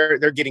and they're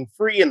getting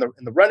free in the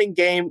running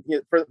game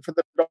for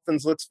the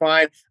Dolphins looks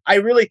fine. I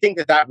really think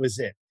that was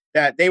it,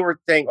 that they were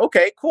saying,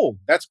 okay, cool.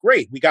 That's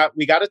great. We got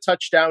a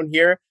touchdown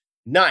here.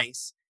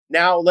 Nice.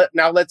 Now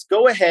let's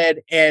go ahead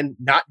and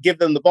not give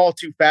them the ball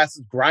too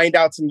fast, grind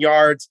out some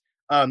yards,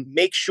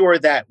 make sure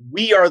that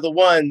we are the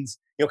ones,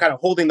 kind of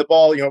holding the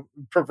ball,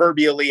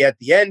 proverbially at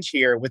the end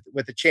here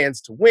with a chance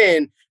to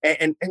win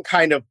and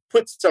kind of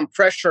put some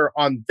pressure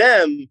on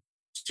them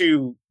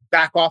to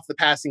back off the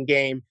passing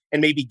game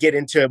and maybe get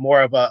into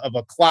more of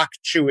a clock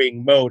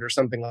chewing mode or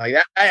something like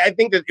that. I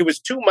think that it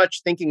was too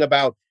much thinking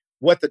about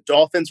what the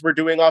Dolphins were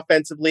doing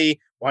offensively,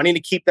 wanting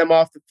to keep them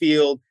off the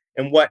field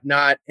and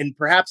whatnot, and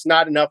perhaps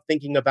not enough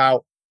thinking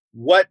about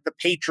what the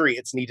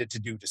Patriots needed to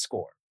do to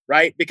score,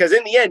 right? Because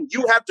in the end,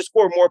 you have to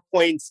score more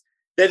points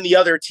than the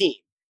other team.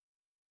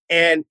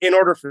 And in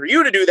order for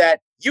you to do that,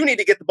 you need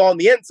to get the ball in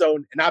the end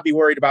zone and not be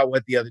worried about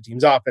what the other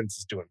team's offense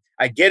is doing.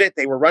 I get it.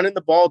 They were running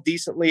the ball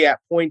decently at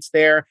points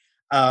there.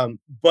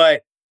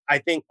 But I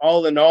think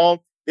all in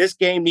all, this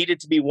game needed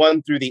to be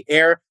won through the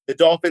air. The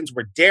Dolphins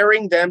were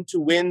daring them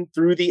to win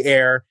through the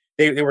air.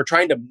 They were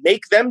trying to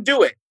make them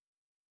do it,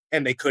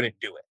 and they couldn't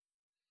do it.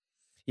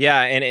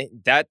 Yeah,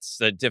 and that's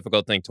a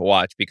difficult thing to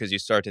watch because you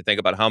start to think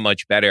about how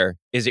much better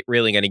is it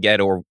really going to get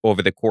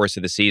over the course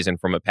of the season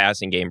from a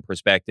passing game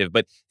perspective.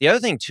 But the other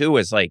thing, too,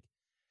 is like,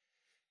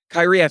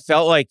 Kyrie, I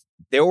felt like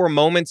there were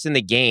moments in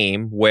the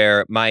game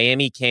where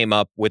Miami came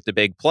up with the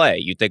big play.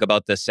 You think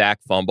about the sack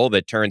fumble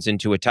that turns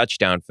into a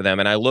touchdown for them.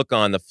 And I look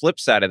on the flip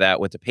side of that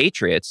with the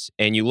Patriots,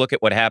 and you look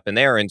at what happened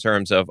there in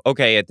terms of,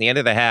 okay, at the end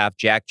of the half,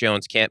 Jack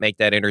Jones can't make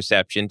that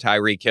interception.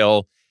 Tyreek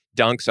Hill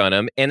dunks on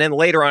him. And then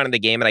later on in the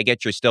game, and I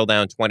get you're still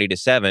down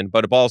 20-7,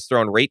 but a ball's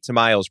thrown right to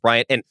Miles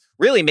Bryant. And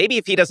really, maybe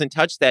if he doesn't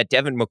touch that,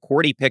 Devin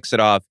McCourty picks it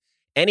off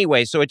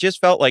anyway. So it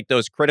just felt like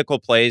those critical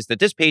plays that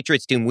this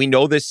Patriots team, we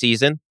know this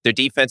season, their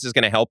defense is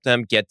going to help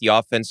them get the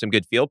offense some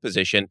good field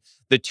position.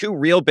 The two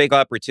real big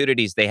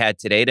opportunities they had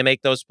today to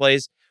make those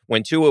plays,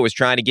 when Tua was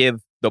trying to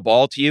give the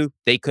ball to you,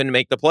 they couldn't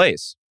make the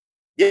plays.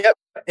 Yep.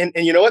 And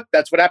you know what?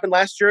 That's what happened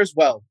last year as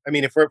well. I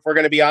mean, if we're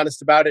going to be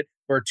honest about it,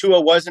 where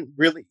Tua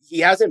he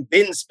hasn't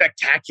been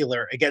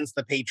spectacular against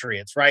the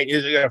Patriots, right?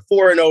 He's got a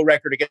 4-0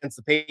 record against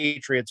the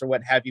Patriots or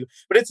what have you.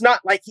 But it's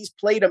not like he's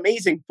played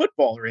amazing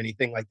football or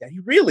anything like that. He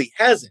really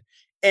hasn't.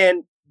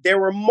 And there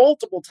were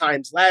multiple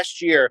times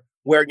last year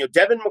where,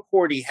 Devin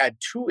McCourty had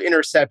 2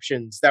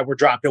 interceptions that were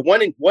dropped, and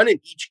one in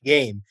each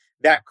game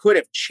that could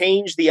have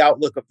changed the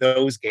outlook of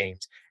those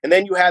games. And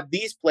then you have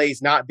these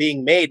plays not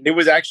being made. And it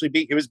was actually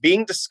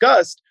being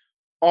discussed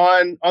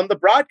on the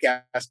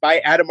broadcast by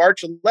Adam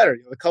Archuleta,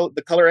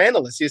 the color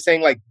analyst. He's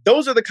saying, like,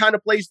 those are the kind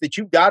of plays that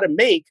you got to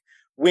make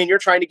when you're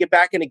trying to get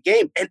back in a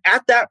game. And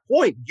at that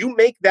point, you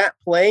make that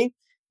play.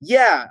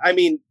 Yeah, I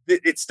mean,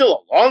 it's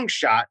still a long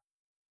shot,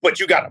 but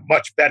you got a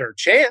much better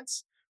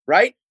chance,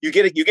 right? You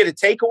get a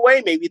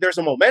takeaway. Maybe there's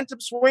a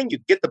momentum swing. You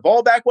get the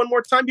ball back one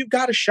more time. You've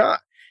got a shot.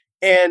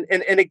 And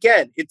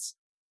again, it's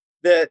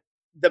the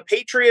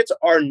Patriots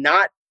are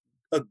not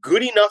a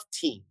good enough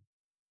team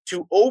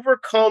to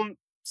overcome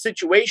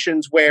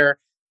situations where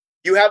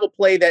you have a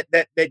play that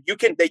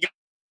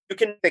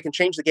can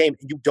change the game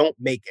and you don't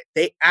make it.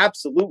 They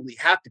absolutely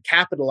have to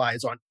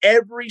capitalize on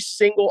every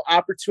single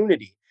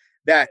opportunity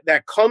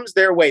that comes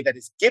their way, that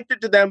is gifted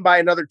to them by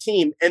another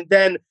team. And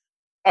then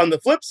on the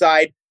flip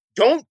side,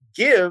 don't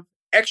give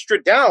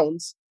extra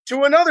downs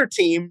to another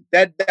team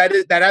that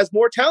has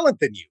more talent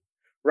than you.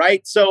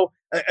 Right. So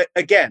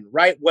again,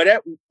 right.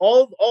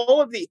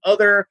 All of the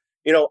other,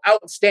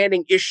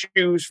 outstanding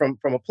issues from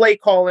a play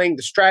calling,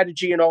 the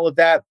strategy and all of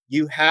that,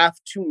 you have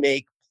to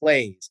make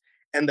plays.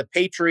 And the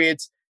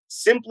Patriots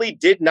simply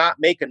did not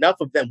make enough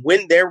of them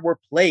when there were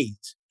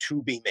plays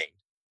to be made.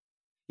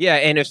 Yeah.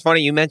 And it's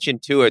funny, you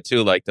mentioned Tua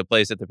too, like the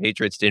plays that the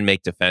Patriots didn't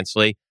make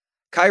defensively.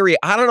 Kyrie,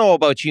 I don't know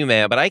about you,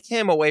 man, but I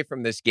came away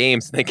from this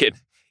game thinking,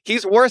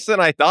 he's worse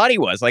than I thought he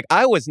was. Like,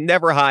 I was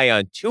never high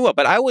on Tua,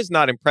 but I was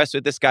not impressed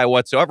with this guy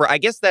whatsoever. I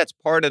guess that's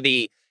part of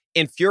the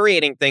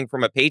infuriating thing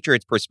from a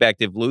Patriots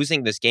perspective,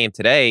 losing this game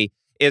today,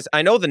 is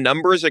I know the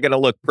numbers are going to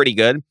look pretty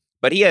good,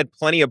 but he had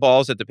plenty of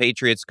balls that the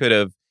Patriots could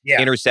have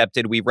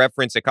intercepted. We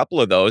referenced a couple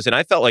of those, and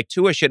I felt like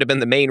Tua should have been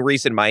the main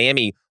reason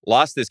Miami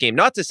lost this game.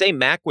 Not to say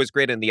Mac was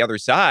great on the other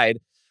side,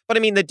 but I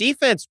mean, the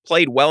defense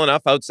played well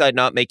enough outside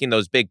not making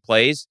those big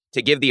plays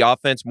to give the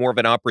offense more of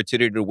an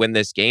opportunity to win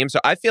this game. So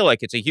I feel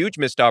like it's a huge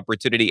missed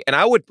opportunity, and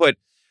I would put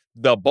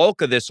the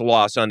bulk of this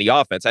loss on the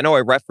offense. I know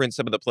I referenced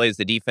some of the plays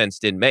the defense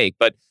didn't make,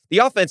 but the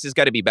offense has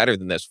got to be better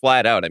than this,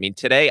 flat out. I mean,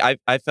 today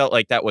I felt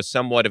like that was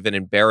somewhat of an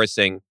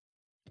embarrassing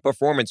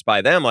performance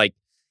by them.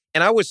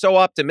 And I was so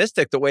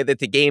optimistic the way that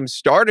the game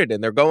started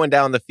and they're going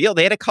down the field.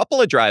 They had a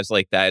couple of drives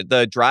like that.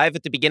 The drive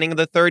at the beginning of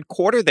the third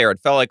quarter there, it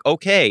felt like,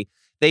 okay,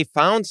 they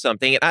found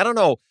something. And I don't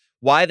know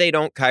why they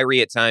don't,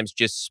 Kyrie, at times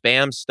just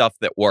spam stuff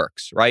that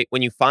works, right?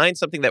 When you find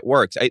something that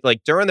works,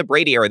 like during the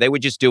Brady era, they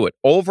would just do it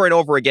over and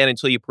over again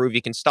until you prove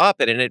you can stop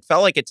it. And it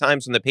felt like at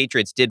times when the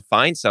Patriots did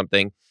find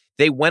something,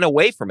 they went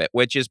away from it,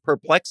 which is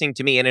perplexing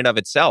to me in and of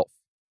itself.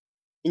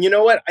 And you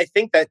know what? I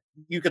think that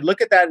you could look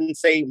at that and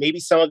say maybe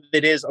some of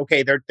it is,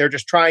 okay, they're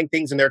just trying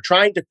things and they're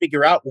trying to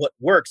figure out what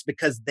works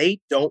because they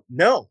don't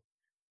know,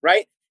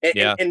 right?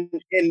 And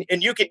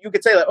you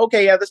could say like,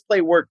 okay, yeah, this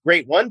play worked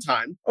great one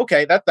time.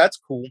 Okay, that's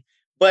cool.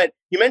 But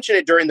you mentioned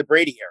it during the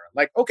Brady era.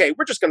 Like, okay,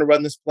 we're just going to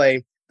run this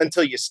play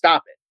until you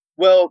stop it.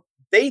 Well,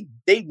 they've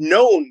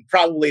known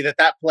probably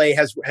that play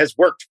has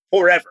worked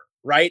forever,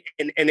 right?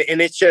 And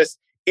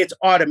it's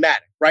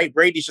automatic, right?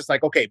 Brady's just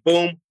like, okay,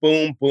 boom,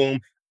 boom, boom.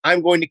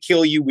 I'm going to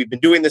kill you. We've been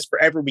doing this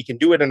forever. We can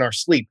do it in our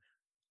sleep.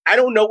 I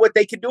don't know what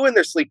they can do in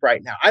their sleep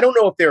right now. I don't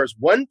know if there is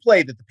one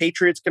play that the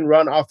Patriots can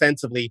run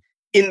offensively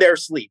in their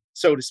sleep,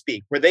 so to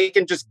speak, where they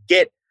can just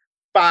get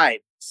 5,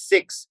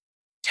 6,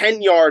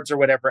 10 yards or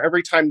whatever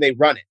every time they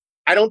run it.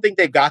 I don't think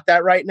they've got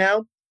that right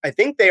now. I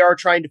think they are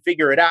trying to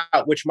figure it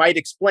out, which might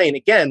explain,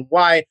 again,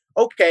 why,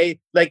 okay,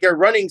 like they're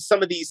running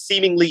some of these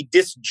seemingly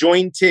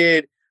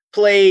disjointed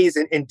plays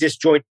and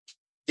disjointed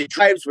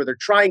drives where they're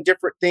trying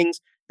different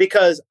things.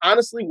 Because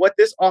honestly, what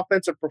this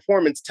offensive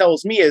performance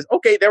tells me is,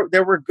 okay,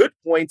 there were good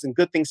points and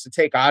good things to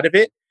take out of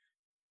it,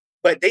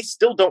 but they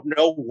still don't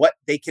know what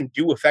they can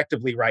do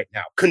effectively right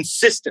now,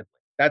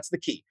 consistently. That's the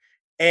key.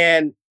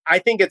 And I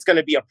think it's going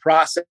to be a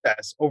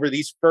process over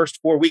these first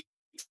 4 weeks.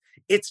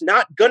 It's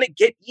not going to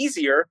get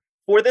easier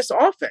for this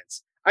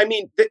offense. I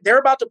mean, they're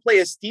about to play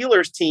a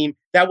Steelers team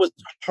that was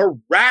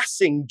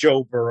harassing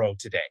Joe Burrow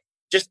today,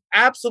 just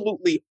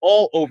absolutely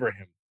all over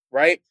him,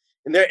 right?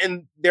 And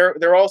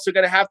they're also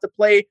going to have to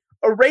play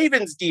a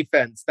Ravens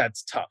defense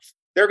that's tough.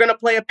 They're going to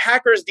play a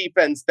Packers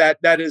defense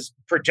that is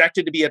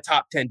projected to be a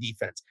top 10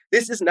 defense.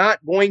 This is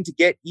not going to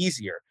get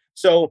easier.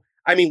 So,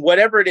 I mean,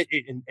 whatever it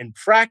is in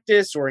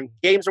practice or in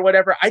games or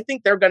whatever, I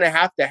think they're going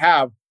to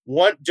have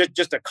one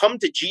just a come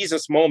to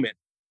Jesus moment,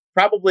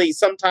 probably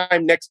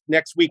sometime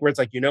next week where it's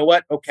like, you know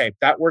what? Okay,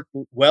 that worked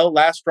well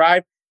last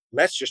drive.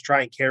 Let's just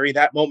try and carry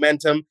that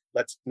momentum.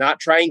 Let's not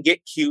try and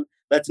get cute.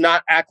 Let's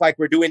not act like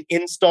we're doing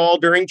install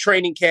during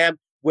training camp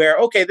where,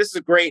 okay, this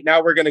is great.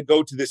 Now we're going to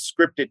go to this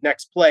scripted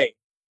next play.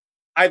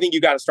 I think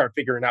you got to start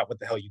figuring out what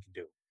the hell you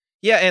can do.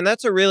 Yeah, and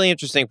that's a really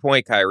interesting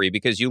point, Kyrie,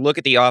 because you look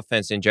at the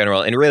offense in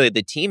general and really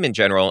the team in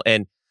general,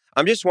 and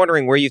I'm just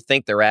wondering where you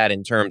think they're at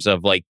in terms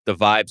of like the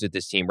vibes of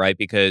this team, right?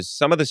 Because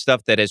some of the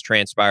stuff that has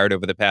transpired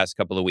over the past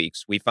couple of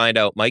weeks, we find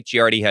out Mike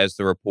Giardi has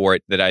the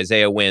report that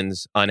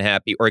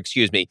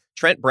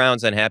Trent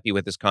Brown's unhappy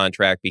with his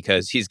contract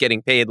because he's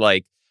getting paid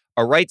like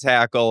a right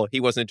tackle. He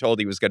wasn't told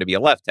he was going to be a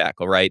left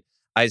tackle, right?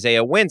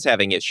 Isaiah Wynn's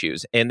having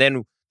issues. And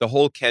then the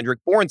whole Kendrick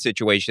Bourne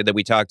situation that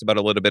we talked about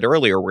a little bit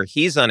earlier, where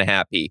he's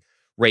unhappy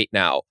right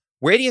now.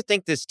 Where do you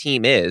think this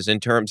team is in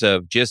terms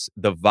of just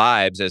the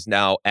vibes as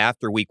now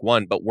after week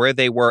one, but where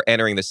they were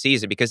entering the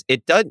season? Because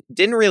it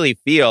didn't really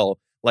feel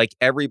like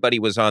everybody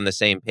was on the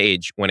same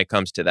page when it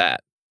comes to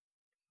that.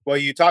 Well,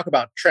 you talk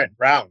about Trent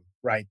Brown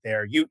right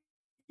there. You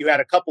had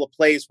a couple of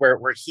plays where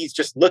he's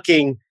just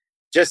looking,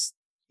 just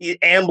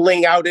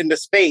ambling out into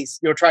space,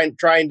 trying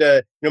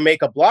to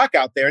make a block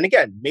out there. And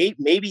again,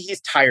 maybe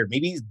he's tired,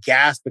 maybe he's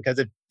gassed because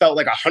it felt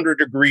like 100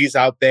 degrees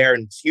out there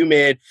and it's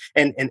humid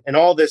and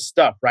all this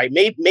stuff, right?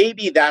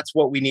 Maybe that's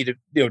what we need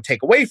to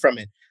take away from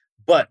it.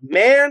 But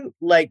man,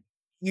 like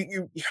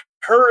you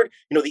heard,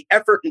 the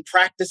effort and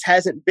practice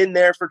hasn't been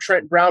there for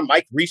Trent Brown.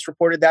 Mike Reese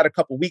reported that a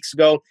couple weeks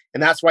ago,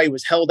 and that's why he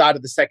was held out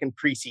of the second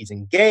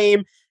preseason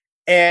game.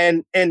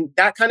 And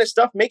that kind of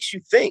stuff makes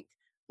you think.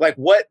 Like,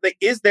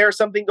 is there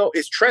something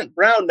is Trent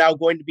Brown now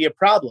going to be a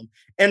problem?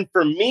 And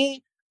for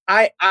me,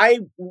 I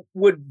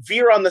would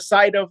veer on the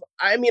side of,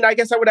 I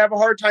guess I would have a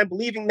hard time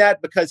believing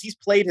that because he's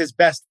played his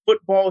best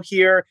football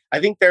here. I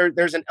think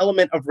there's an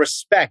element of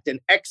respect and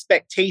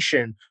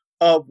expectation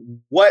of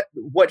what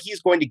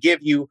he's going to give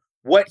you,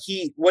 what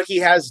he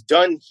has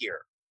done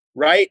here.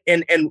 Right.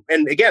 And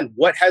again,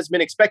 what has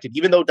been expected,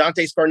 even though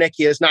Dante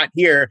Scarnecchia is not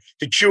here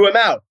to chew him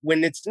out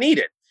when it's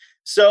needed.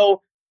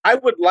 So I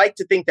would like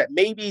to think that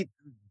maybe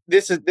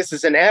this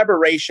is an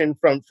aberration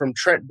from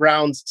Trent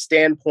Brown's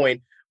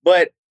standpoint.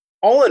 But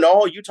all in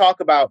all, you talk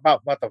about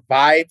the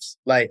vibes,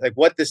 like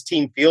what this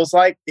team feels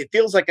like. It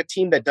feels like a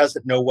team that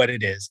doesn't know what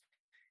it is.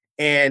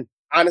 And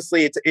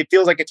honestly, it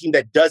feels like a team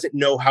that doesn't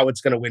know how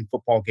it's going to win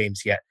football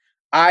games yet.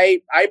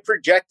 I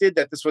projected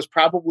that this was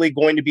probably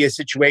going to be a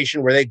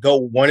situation where they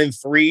go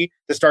 1-3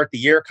 to start the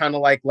year, kind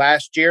of like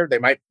last year. They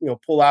might,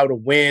 pull out a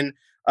win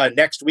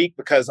next week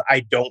because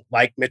I don't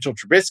like Mitchell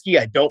Trubisky.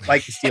 I don't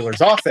like the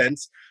Steelers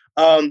offense.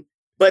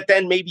 But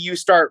then maybe you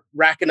start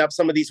racking up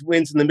some of these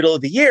wins in the middle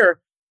of the year.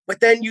 But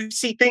then you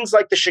see things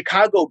like the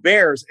Chicago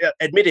Bears,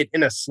 admitted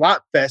in a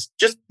slot fest,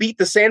 just beat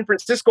the San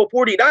Francisco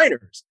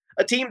 49ers,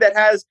 a team that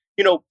has,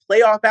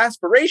 playoff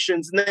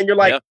aspirations. And then you're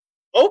like,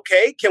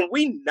 okay, can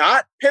we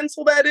not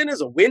pencil that in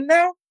as a win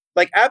now?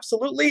 Like,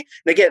 absolutely.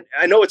 And again,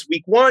 I know it's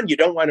week 1. You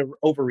don't want to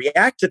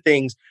overreact to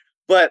things,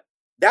 but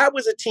that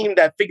was a team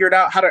that figured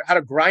out how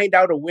to grind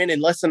out a win in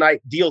less than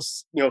ideal,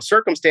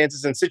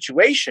 circumstances and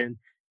situation.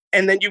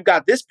 And then you've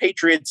got this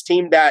Patriots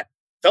team that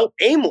felt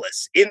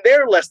aimless in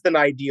their less than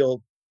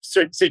ideal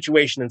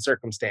situation and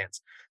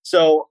circumstance.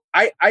 So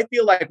I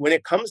feel like when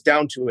it comes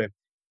down to it,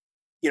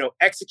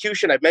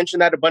 execution, I've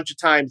mentioned that a bunch of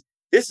times.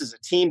 This is a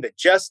team that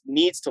just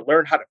needs to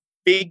learn how to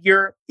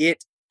figure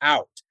it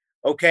out.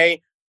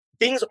 Okay.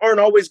 Things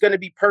aren't always going to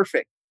be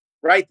perfect,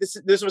 right?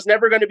 This was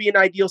never going to be an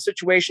ideal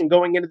situation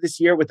going into this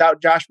year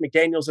without Josh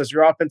McDaniels as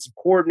your offensive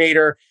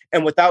coordinator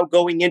and without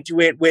going into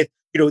it with,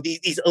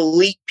 these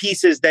elite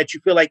pieces that you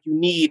feel like you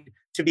need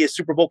to be a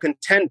Super Bowl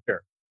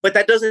contender. But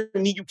that doesn't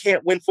mean you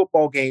can't win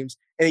football games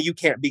and you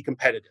can't be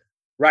competitive,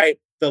 right?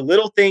 The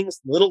little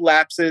things, little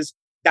lapses,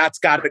 that's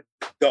got to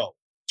go.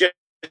 Just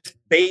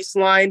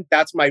baseline,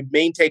 that's my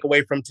main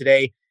takeaway from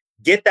today.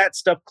 Get that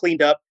stuff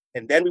cleaned up,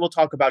 and then we will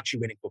talk about you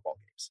winning football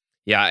games.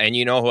 Yeah, and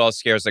who else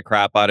scares the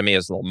crap out of me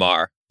is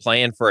Lamar.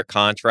 Playing for a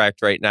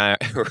contract right now.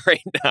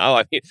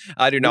 I mean,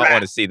 I do not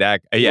want to see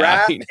that.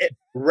 Yeah,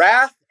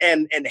 wrath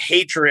and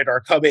hatred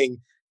are coming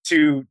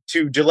to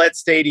Gillette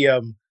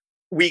Stadium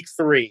week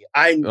 3.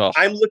 I'm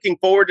looking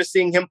forward to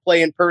seeing him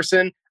play in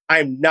person.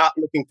 I'm not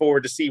looking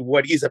forward to see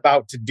what he's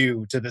about to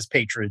do to this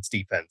Patriots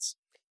defense.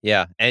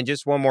 Yeah. And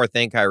just one more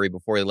thing, Kyrie,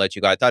 before we let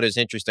you go. I thought it was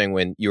interesting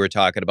when you were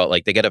talking about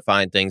they got to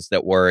find things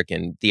that work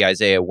and the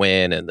Isaiah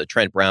Wynn and the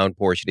Trent Brown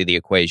portion of the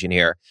equation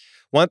here.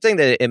 One thing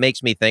that it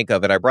makes me think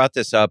of, and I brought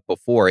this up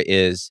before,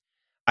 is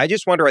I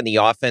just wonder on the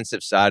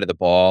offensive side of the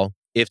ball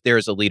if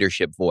there's a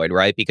leadership void,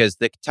 right? Because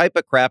the type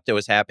of crap that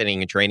was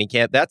happening in training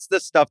camp, that's the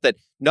stuff that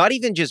not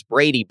even just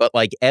Brady, but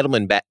like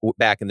Edelman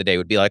back in the day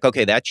would be like,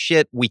 okay, that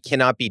shit, we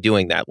cannot be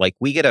doing that. Like,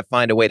 we got to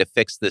find a way to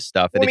fix this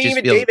stuff. And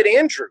even David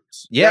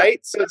Andrews,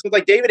 right? So it's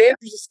like David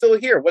Andrews is still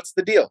here. What's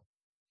the deal?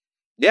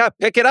 Yeah,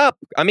 pick it up.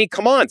 I mean,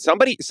 come on.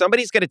 Somebody's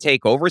going to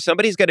take over.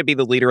 Somebody's going to be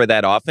the leader of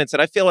that offense.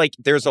 And I feel like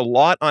there's a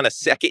lot on a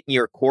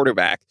second-year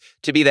quarterback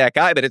to be that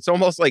guy, but it's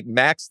almost like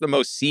Mac's the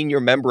most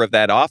senior member of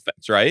that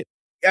offense, right?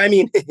 I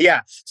mean,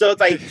 yeah. So it's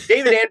like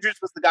David Andrews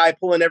was the guy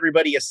pulling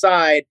everybody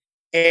aside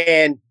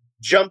and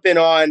jumping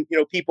on,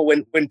 people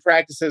when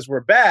practices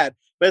were bad.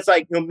 But it's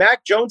like,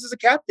 Mac Jones is a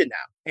captain now,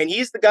 and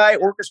he's the guy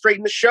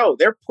orchestrating the show.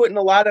 They're putting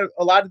a lot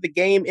of the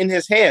game in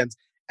his hands.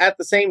 At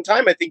the same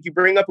time, I think you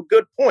bring up a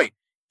good point.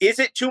 Is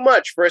it too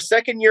much for a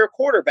second-year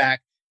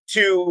quarterback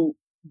to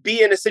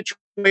be in a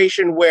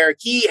situation where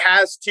he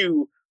has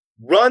to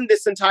run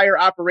this entire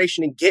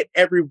operation and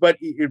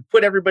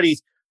put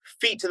everybody's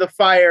feet to the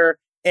fire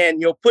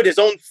and put his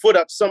own foot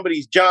up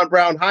somebody's John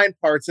Brown hind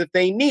parts if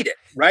they need it,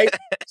 right?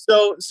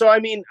 So I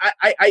mean,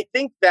 I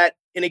think that,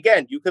 and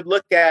again, you could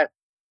look at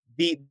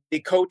the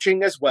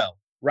coaching as well,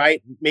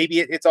 right? Maybe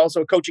it's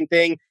also a coaching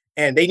thing,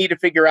 and they need to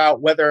figure out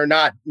whether or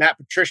not Matt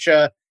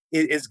Patricia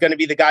is going to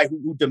be the guy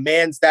who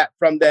demands that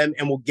from them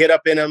and will get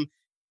up in them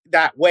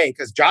that way.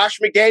 Because Josh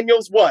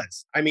McDaniels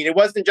was. I mean, it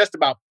wasn't just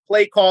about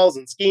play calls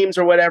and schemes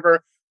or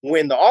whatever.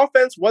 When the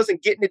offense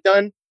wasn't getting it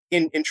done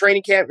in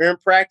training camp or in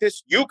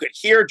practice, you could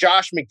hear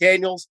Josh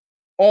McDaniels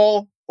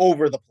all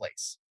over the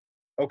place.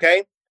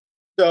 Okay?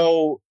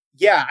 So,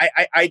 yeah,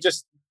 I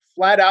just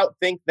flat out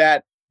think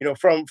that,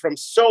 from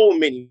so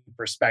many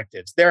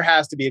perspectives, there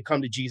has to be a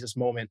come to Jesus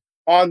moment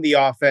on the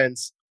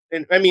offense.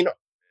 And I mean,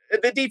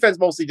 the defense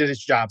mostly did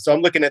its job, so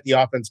I'm looking at the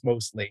offense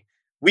mostly.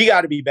 We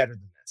got to be better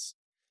than this.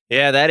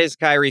 Yeah, that is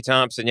Kyrie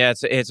Thompson. Yeah,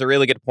 it's a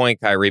really good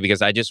point, Kyrie,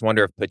 because I just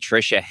wonder if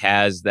Patricia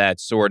has that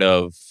sort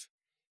of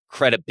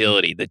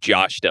credibility that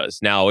Josh does.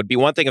 Now, it would be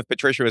one thing if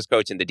Patricia was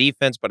coaching the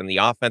defense, but in the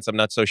offense, I'm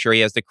not so sure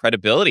he has the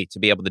credibility to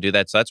be able to do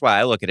that. So that's why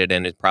I look at it,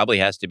 and it probably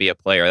has to be a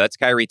player. That's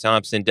Kyrie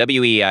Thompson,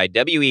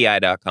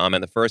 WEI.com,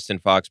 and the First in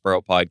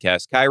Foxborough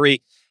podcast.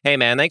 Kyrie, hey,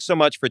 man, thanks so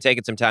much for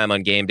taking some time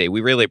on game day.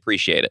 We really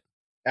appreciate it.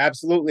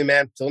 Absolutely,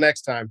 man. Till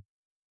next time.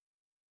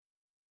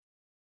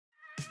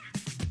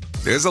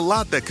 There's a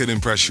lot that could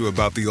impress you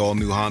about the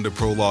all-new Honda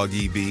Prologue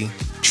EV.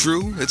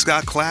 True, it's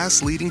got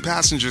class-leading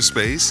passenger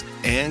space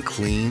and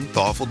clean,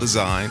 thoughtful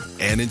design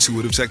and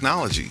intuitive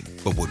technology.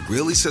 But what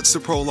really sets the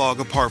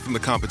Prologue apart from the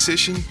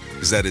competition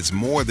is that it's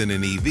more than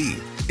an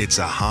EV. It's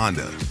a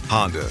Honda.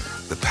 Honda,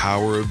 the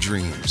power of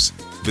dreams.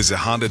 Visit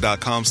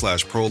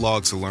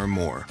honda.com/prologue to learn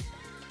more.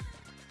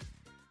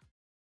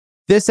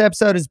 This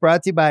episode is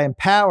brought to you by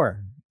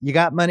Empower. You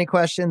got money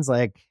questions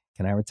like,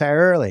 can I retire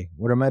early?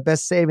 What are my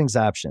best savings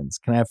options?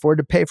 Can I afford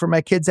to pay for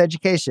my kids'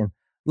 education?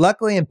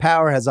 Luckily,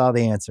 Empower has all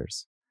the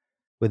answers.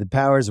 With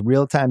Empower's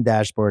real-time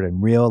dashboard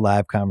and real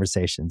live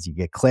conversations, you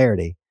get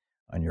clarity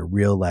on your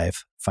real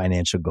life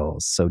financial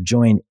goals. So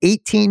join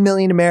 18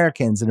 million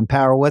Americans and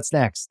empower what's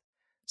next.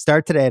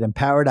 Start today at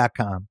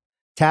empower.com.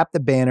 Tap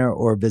the banner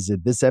or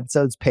visit this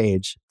episode's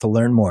page to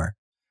learn more.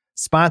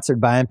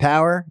 Sponsored by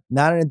Empower,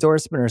 not an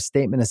endorsement or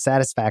statement of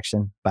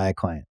satisfaction by a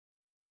client.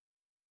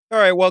 All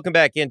right, welcome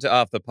back into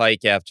Off the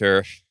Pike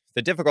after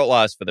the difficult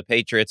loss for the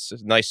Patriots.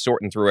 Nice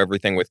sorting through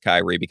everything with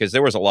Kyrie because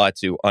there was a lot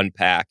to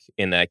unpack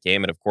in that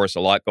game. And of course, a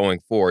lot going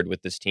forward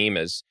with this team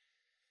as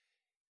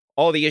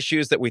all the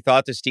issues that we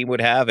thought this team would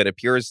have, it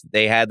appears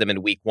they had them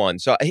in week one.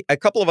 So a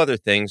couple of other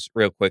things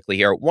real quickly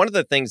here. One of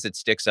the things that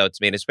sticks out to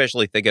me, and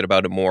especially thinking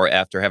about it more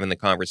after having the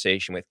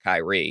conversation with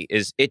Kyrie,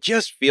 is it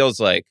just feels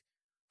like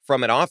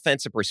from an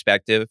offensive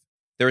perspective,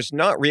 there's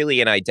not really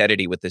an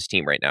identity with this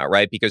team right now,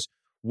 right? Because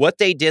what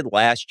they did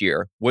last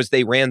year was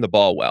they ran the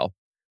ball well.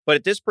 But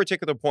at this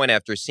particular point,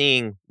 after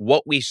seeing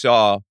what we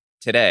saw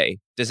today,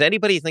 does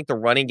anybody think the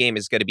running game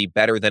is going to be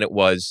better than it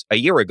was a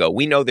year ago?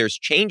 We know there's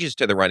changes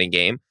to the running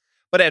game,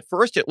 but at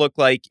first it looked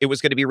like it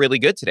was going to be really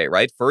good today,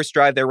 right? First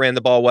drive, they ran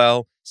the ball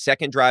well.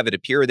 Second drive, it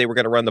appeared they were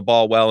going to run the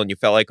ball well, and you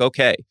felt like,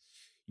 okay,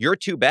 your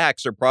two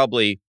backs are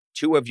probably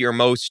two of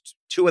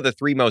the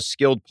three most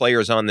skilled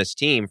players on this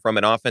team from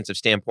an offensive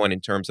standpoint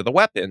in terms of the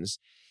weapons.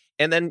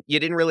 And then you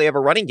didn't really have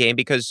a running game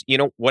because,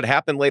 what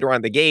happened later on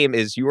in the game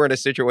is you were in a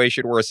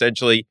situation where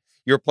essentially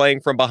you're playing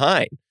from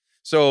behind.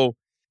 So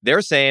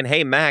they're saying,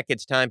 hey, Mac,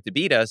 it's time to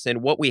beat us.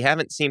 And what we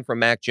haven't seen from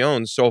Mac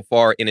Jones so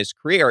far in his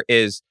career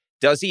is,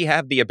 does he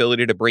have the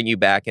ability to bring you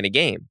back in a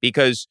game?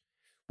 Because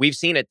we've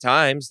seen at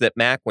times that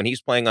Mac, when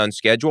he's playing on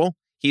schedule,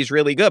 he's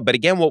really good. But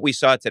again, what we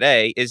saw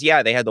today is,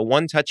 they had the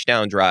one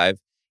touchdown drive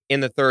in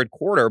the third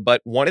quarter.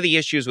 But one of the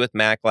issues with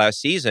Mac last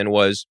season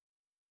was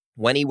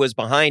when he was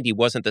behind, he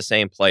wasn't the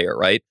same player,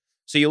 right?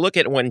 So you look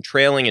at when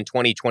trailing in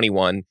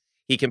 2021,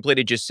 he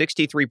completed just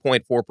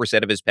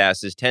 63.4% of his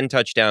passes, 10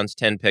 touchdowns,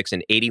 10 picks,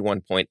 and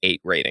 81.8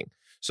 rating.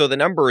 So the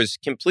numbers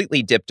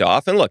completely dipped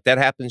off. And look, that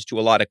happens to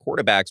a lot of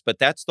quarterbacks, but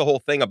that's the whole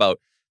thing about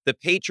the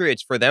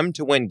Patriots. For them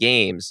to win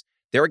games,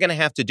 they're going to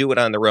have to do it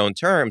on their own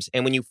terms.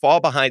 And when you fall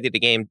behind in the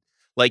game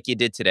like you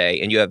did today,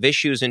 and you have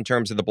issues in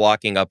terms of the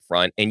blocking up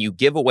front, and you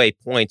give away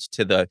points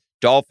to the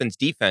Dolphins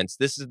defense,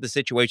 this is the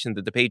situation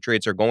that the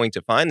Patriots are going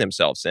to find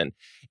themselves in.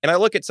 And I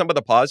look at some of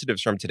the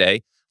positives from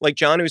today, like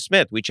Jonnu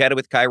Smith. We chatted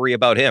with Kyrie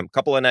about him. A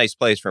couple of nice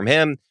plays from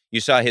him. You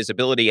saw his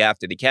ability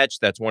after the catch.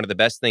 That's one of the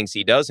best things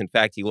he does. In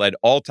fact, he led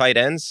all tight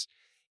ends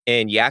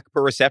in yak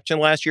per reception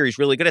last year. He's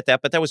really good at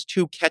that, but that was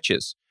 2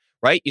 catches,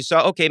 right? You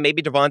saw, okay,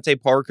 maybe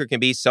Devontae Parker can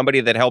be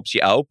somebody that helps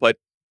you out, but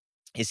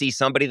is he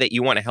somebody that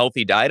you want a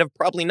healthy diet of?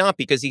 Probably not,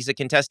 because he's a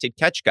contested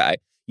catch guy.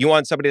 You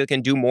want somebody that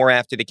can do more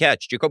after the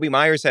catch. Jacoby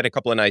Myers had a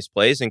couple of nice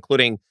plays,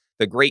 including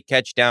the great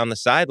catch down the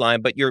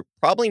sideline, but you're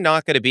probably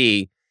not going to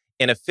be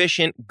an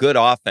efficient, good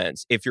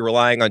offense if you're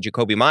relying on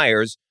Jacoby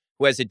Myers,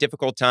 who has a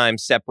difficult time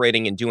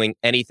separating and doing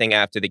anything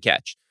after the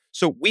catch.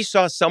 So we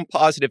saw some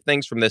positive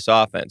things from this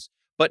offense,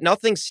 but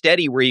nothing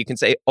steady where you can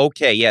say,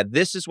 okay, yeah,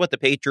 this is what the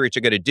Patriots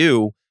are going to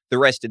do the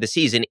rest of the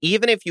season.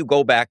 Even if you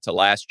go back to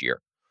last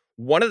year,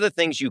 one of the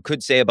things you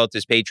could say about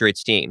this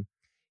Patriots team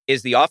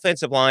is the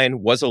offensive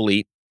line was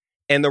elite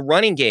and the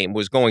running game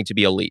was going to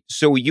be elite.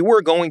 So you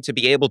were going to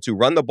be able to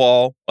run the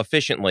ball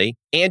efficiently,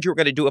 and you're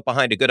going to do it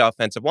behind a good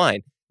offensive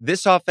line.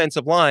 This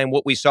offensive line,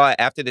 what we saw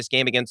after this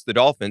game against the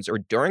Dolphins, or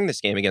during this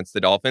game against the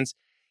Dolphins,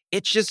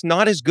 it's just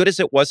not as good as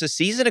it was a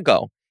season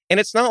ago. And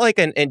it's not like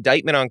an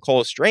indictment on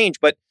Cole Strange,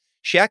 but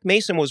Shaq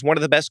Mason was one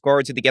of the best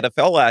guards of the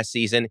NFL last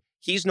season.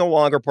 He's no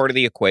longer part of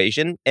the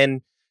equation.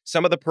 And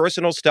some of the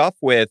personal stuff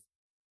with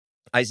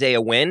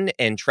Isaiah Wynn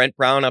and Trent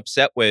Brown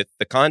upset with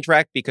the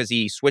contract because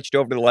he switched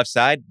over to the left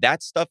side,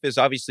 that stuff is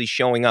obviously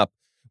showing up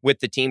with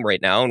the team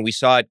right now. And we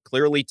saw it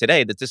clearly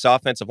today that this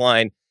offensive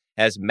line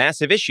has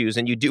massive issues.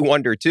 And you do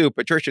wonder, too,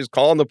 Patricia's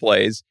calling the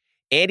plays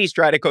and he's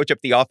trying to coach up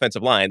the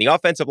offensive line. The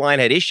offensive line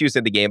had issues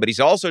in the game, but he's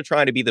also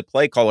trying to be the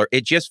play caller.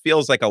 It just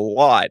feels like a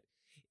lot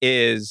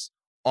is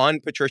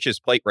on Patricia's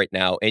plate right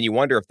now. And you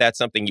wonder if that's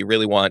something you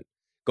really want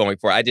going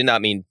for. I did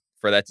not mean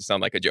for that to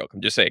sound like a joke.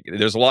 I'm just saying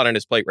there's a lot on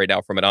his plate right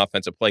now from an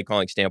offensive play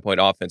calling standpoint,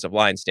 offensive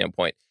line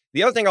standpoint.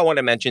 The other thing I want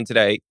to mention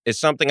today is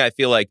something I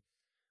feel like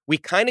we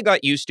kind of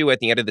got used to at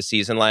the end of the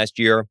season last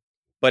year,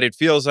 but it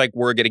feels like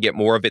we're going to get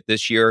more of it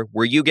this year,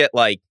 where you get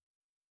like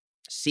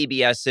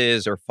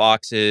CBS's or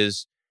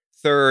Fox's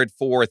third,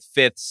 fourth,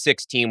 fifth,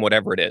 sixth team,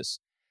 whatever it is.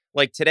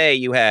 Like today,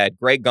 you had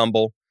Greg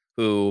Gumbel,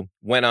 who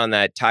went on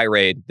that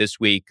tirade this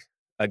week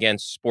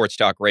against Sports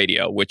Talk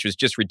Radio, which was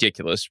just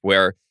ridiculous,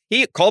 where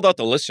he called out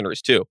the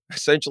listeners, too,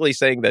 essentially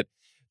saying that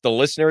the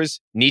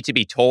listeners need to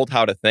be told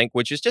how to think,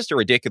 which is just a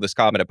ridiculous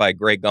comment by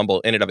Greg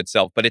Gumbel in and of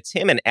itself. But it's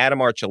him and Adam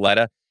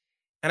Archuleta.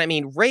 And I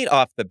mean, right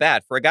off the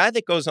bat, for a guy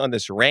that goes on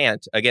this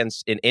rant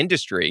against an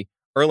industry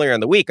earlier in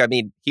the week, I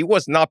mean, he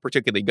was not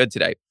particularly good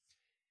today.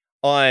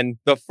 On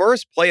the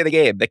first play of the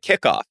game, the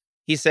kickoff,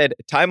 he said,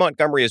 Ty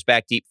Montgomery is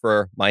back deep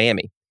for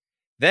Miami.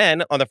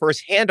 Then on the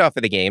first handoff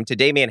of the game to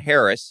Damian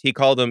Harris, he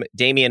called him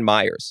Damian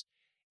Myers.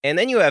 And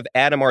then you have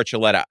Adam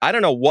Archuleta. I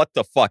don't know what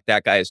the fuck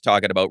that guy is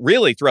talking about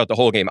really throughout the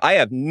whole game. I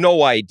have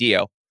no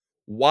idea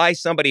why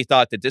somebody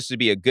thought that this would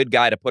be a good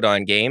guy to put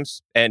on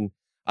games. And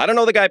I don't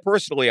know the guy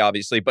personally,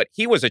 obviously, but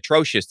he was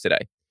atrocious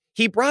today.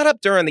 He brought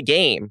up during the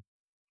game,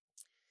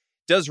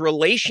 does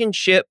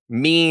relationship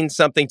mean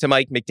something to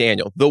Mike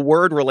McDaniel? The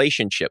word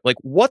relationship. Like,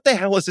 what the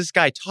hell is this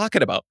guy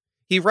talking about?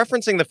 He's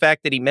referencing the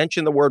fact that he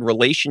mentioned the word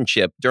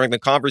relationship during the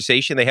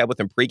conversation they had with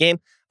him pregame.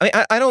 I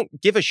mean, I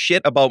don't give a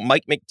shit about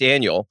Mike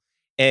McDaniel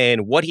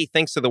and what he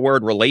thinks of the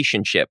word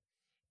relationship.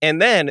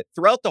 And then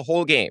throughout the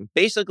whole game,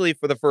 basically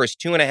for the first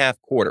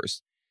 2.5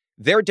 quarters,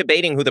 they're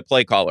debating who the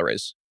play caller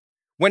is.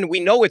 When we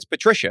know it's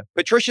Patricia.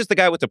 Patricia's the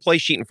guy with the play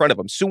sheet in front of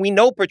him. So we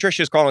know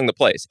Patricia's calling the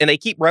plays. And they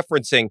keep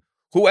referencing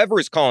whoever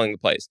is calling the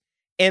plays.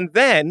 And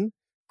then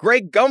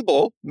Greg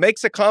Gumbel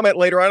makes a comment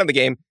later on in the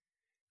game.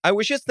 I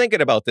was just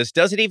thinking about this.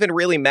 Does it even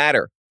really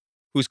matter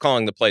who's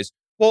calling the plays?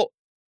 Well,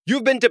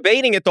 you've been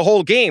debating it the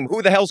whole game.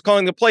 Who the hell's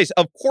calling the plays?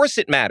 Of course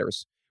it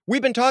matters.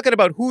 We've been talking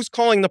about who's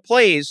calling the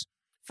plays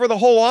for the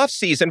whole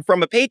offseason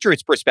from a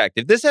Patriots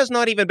perspective. This has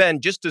not even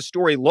been just a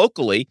story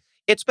locally.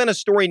 It's been a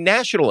story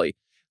nationally.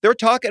 They're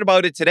talking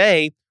about it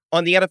today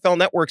on the NFL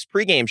Network's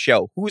pregame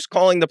show. Who's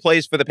calling the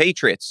plays for the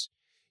Patriots?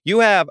 You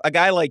have a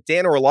guy like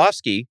Dan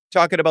Orlovsky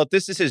talking about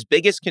this is his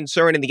biggest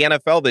concern in the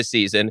NFL this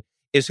season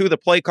is who the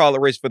play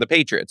caller is for the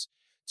Patriots.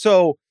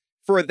 So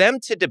for them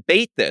to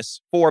debate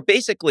this for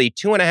basically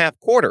 2.5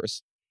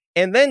 quarters,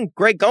 and then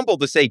Greg Gumbel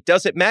to say,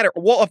 does it matter?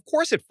 Well, of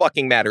course it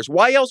fucking matters.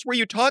 Why else were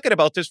you talking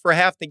about this for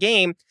half the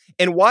game?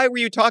 And why were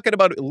you talking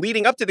about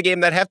leading up to the game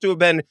that have to have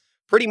been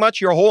pretty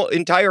much your whole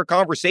entire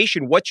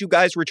conversation, what you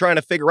guys were trying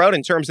to figure out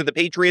in terms of the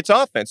Patriots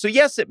offense? So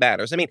yes, it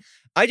matters. I mean,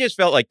 I just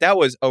felt like that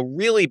was a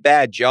really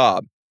bad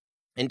job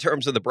in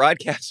terms of the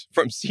broadcast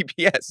from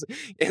CBS.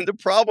 And the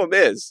problem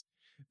is,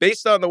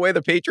 based on the way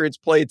the Patriots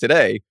played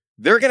today,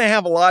 they're going to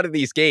have a lot of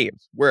these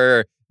games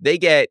where they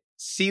get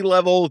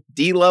C-level,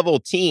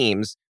 D-level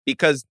teams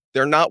because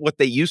they're not what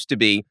they used to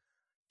be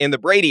in the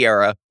Brady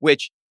era,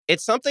 which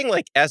it's something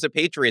like, as a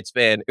Patriots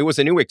fan, it was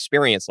a new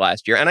experience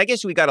last year. And I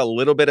guess we got a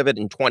little bit of it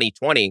in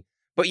 2020,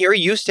 but you're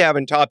used to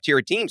having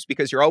top-tier teams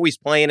because you're always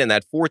playing in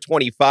that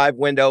 425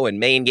 window in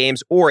main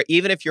games, or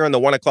even if you're in the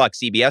 1 o'clock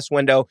CBS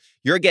window,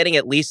 you're getting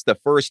at least the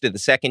first or the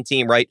second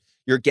team, right?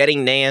 You're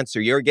getting Nance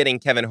or you're getting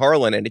Kevin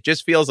Harlan, and it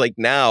just feels like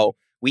now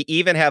we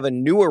even have a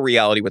newer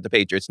reality with the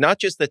Patriots. Not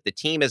just that the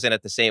team isn't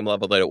at the same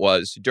level that it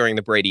was during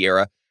the Brady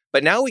era,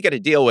 but now we got to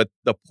deal with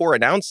the poor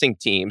announcing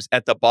teams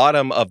at the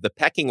bottom of the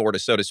pecking order,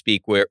 so to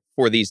speak,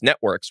 for these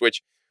networks,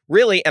 which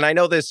really, and I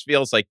know this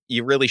feels like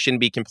you really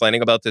shouldn't be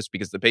complaining about this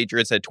because the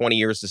Patriots had 20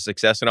 years of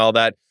success and all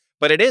that,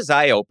 but it is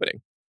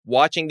eye-opening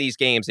watching these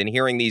games and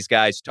hearing these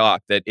guys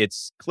talk that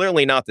it's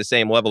clearly not the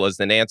same level as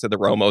the Nance of the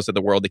Romos of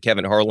the world, the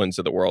Kevin Harlans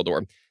of the world,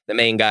 or the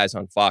main guys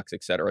on Fox,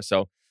 et cetera.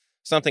 So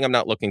something I'm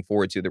not looking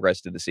forward to the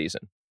rest of the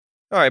season.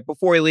 All right,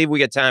 before we leave, we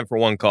got time for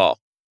one call.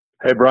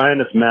 Hey, Brian,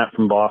 it's Matt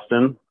from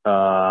Boston.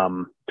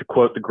 To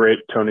quote the great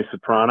Tony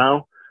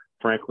Soprano,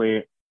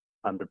 frankly,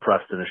 I'm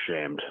depressed and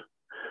ashamed.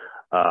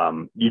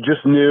 You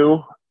just knew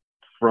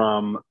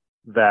from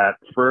that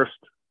first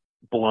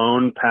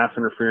blown pass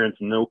interference,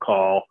 no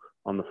call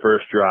on the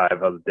first drive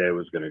how the day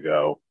was going to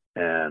go.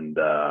 And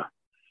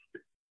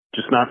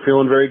just not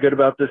feeling very good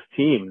about this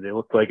team. They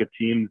looked like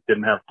a team that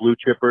didn't have blue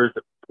chippers,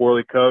 that were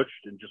poorly coached,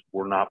 and just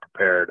were not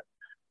prepared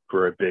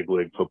for a big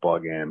league football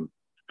game.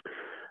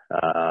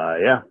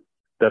 Yeah,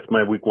 that's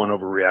my week one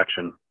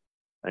overreaction.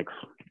 Thanks.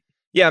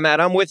 Yeah, Matt,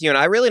 I'm with you. And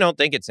I really don't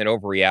think it's an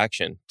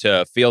overreaction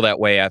to feel that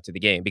way after the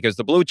game because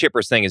the blue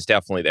chippers thing is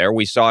definitely there.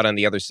 We saw it on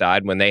the other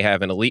side when they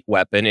have an elite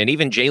weapon and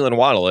even Jalen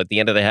Waddle at the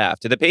end of the half.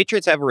 Do the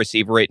Patriots have a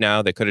receiver right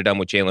now that could have done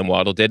what Jalen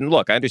Waddle did? And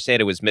look, I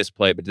understand it was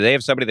misplay, but do they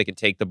have somebody that can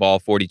take the ball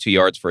 42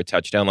 yards for a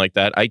touchdown like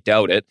that? I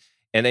doubt it.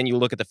 And then you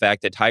look at the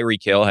fact that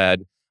Tyreek Hill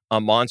had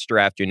a monster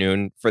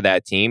afternoon for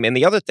that team. And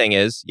the other thing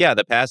is, yeah,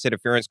 the pass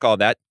interference call,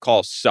 that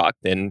call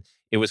sucked. And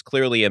it was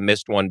clearly a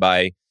missed one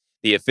by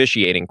the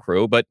officiating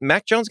crew, but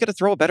Mac Jones got to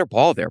throw a better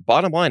ball there.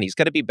 Bottom line, he's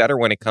got to be better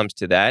when it comes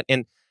to that.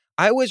 And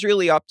I was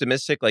really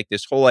optimistic, like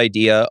this whole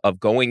idea of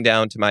going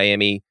down to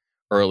Miami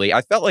early.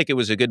 I felt like it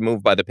was a good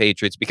move by the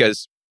Patriots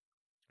because,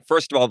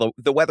 first of all,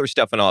 the weather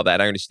stuff and all that,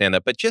 I understand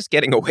that, but just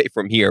getting away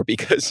from here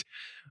because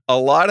a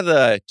lot of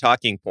the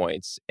talking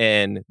points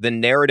and the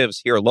narratives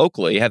here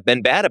locally have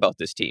been bad about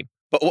this team.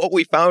 But what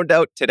we found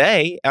out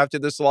today after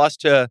this loss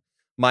to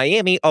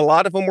Miami, a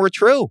lot of them were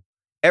true.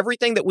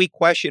 Everything that we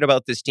questioned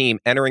about this team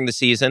entering the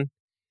season,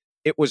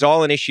 it was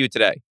all an issue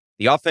today.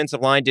 The offensive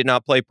line did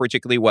not play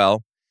particularly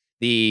well.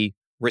 The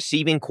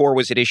receiving core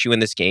was at issue in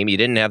this game. You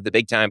didn't have the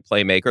big-time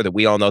playmaker that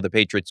we all know the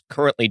Patriots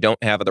currently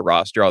don't have on the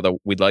roster, although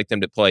we'd like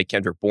them to play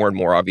Kendrick Bourne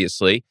more,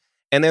 obviously.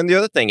 And then the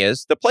other thing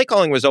is, the play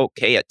calling was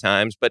okay at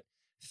times, but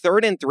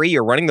 3rd and 3,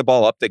 you're running the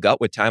ball up the gut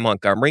with Ty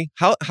Montgomery.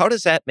 How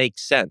does that make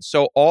sense?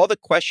 So all the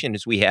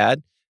questions we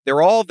had,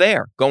 they're all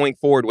there going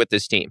forward with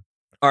this team.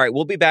 All right,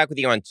 we'll be back with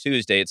you on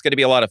Tuesday. It's going to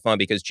be a lot of fun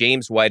because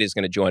James White is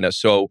going to join us.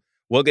 So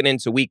we'll get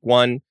into week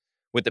one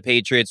with the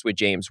Patriots with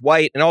James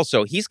White. And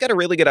also, he's got a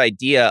really good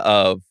idea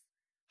of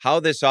how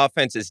this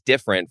offense is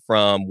different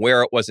from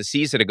where it was a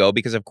season ago,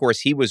 because, of course,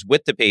 he was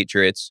with the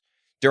Patriots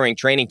during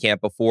training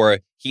camp before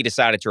he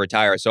decided to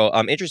retire. So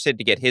I'm interested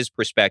to get his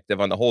perspective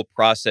on the whole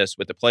process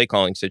with the play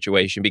calling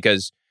situation,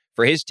 because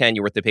for his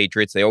tenure with the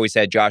Patriots, they always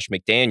had Josh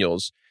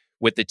McDaniels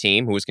with the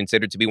team, who was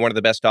considered to be one of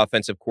the best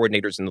offensive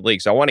coordinators in the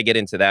league. So I want to get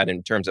into that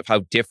in terms of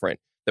how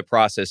different the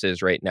process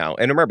is right now.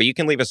 And remember, you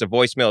can leave us a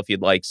voicemail if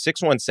you'd like,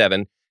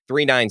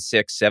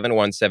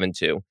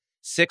 617-396-7172,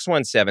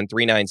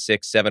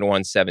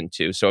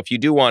 617-396-7172. So if you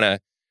do want to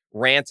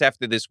rant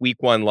after this week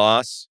 1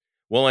 loss,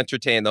 we'll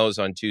entertain those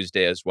on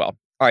Tuesday as well.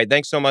 All right,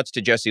 thanks so much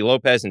to Jesse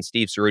Lopez and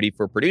Steve Cerruti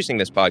for producing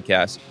this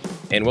podcast,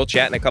 and we'll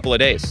chat in a couple of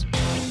days.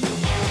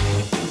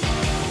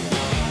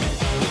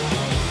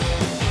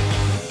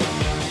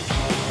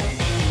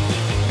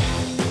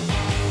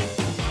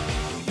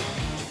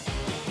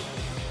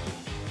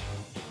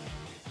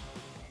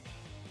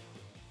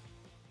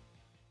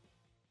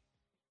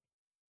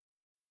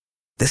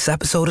 This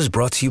episode is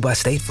brought to you by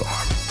State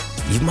Farm.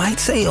 You might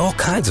say all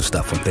kinds of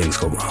stuff when things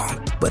go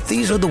wrong, but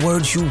these are the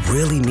words you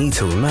really need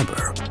to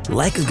remember.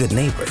 Like a good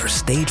neighbor,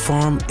 State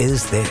Farm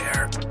is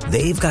there.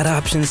 They've got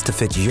options to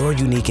fit your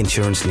unique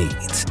insurance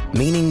needs,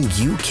 meaning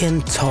you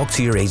can talk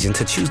to your agent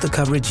to choose the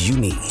coverage you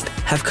need,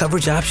 have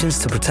coverage options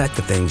to protect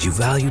the things you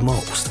value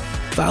most,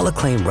 file a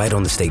claim right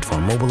on the State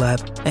Farm mobile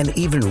app, and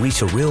even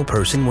reach a real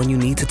person when you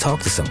need to talk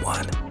to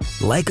someone.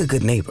 Like a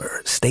good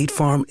neighbor, State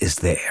Farm is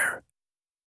there.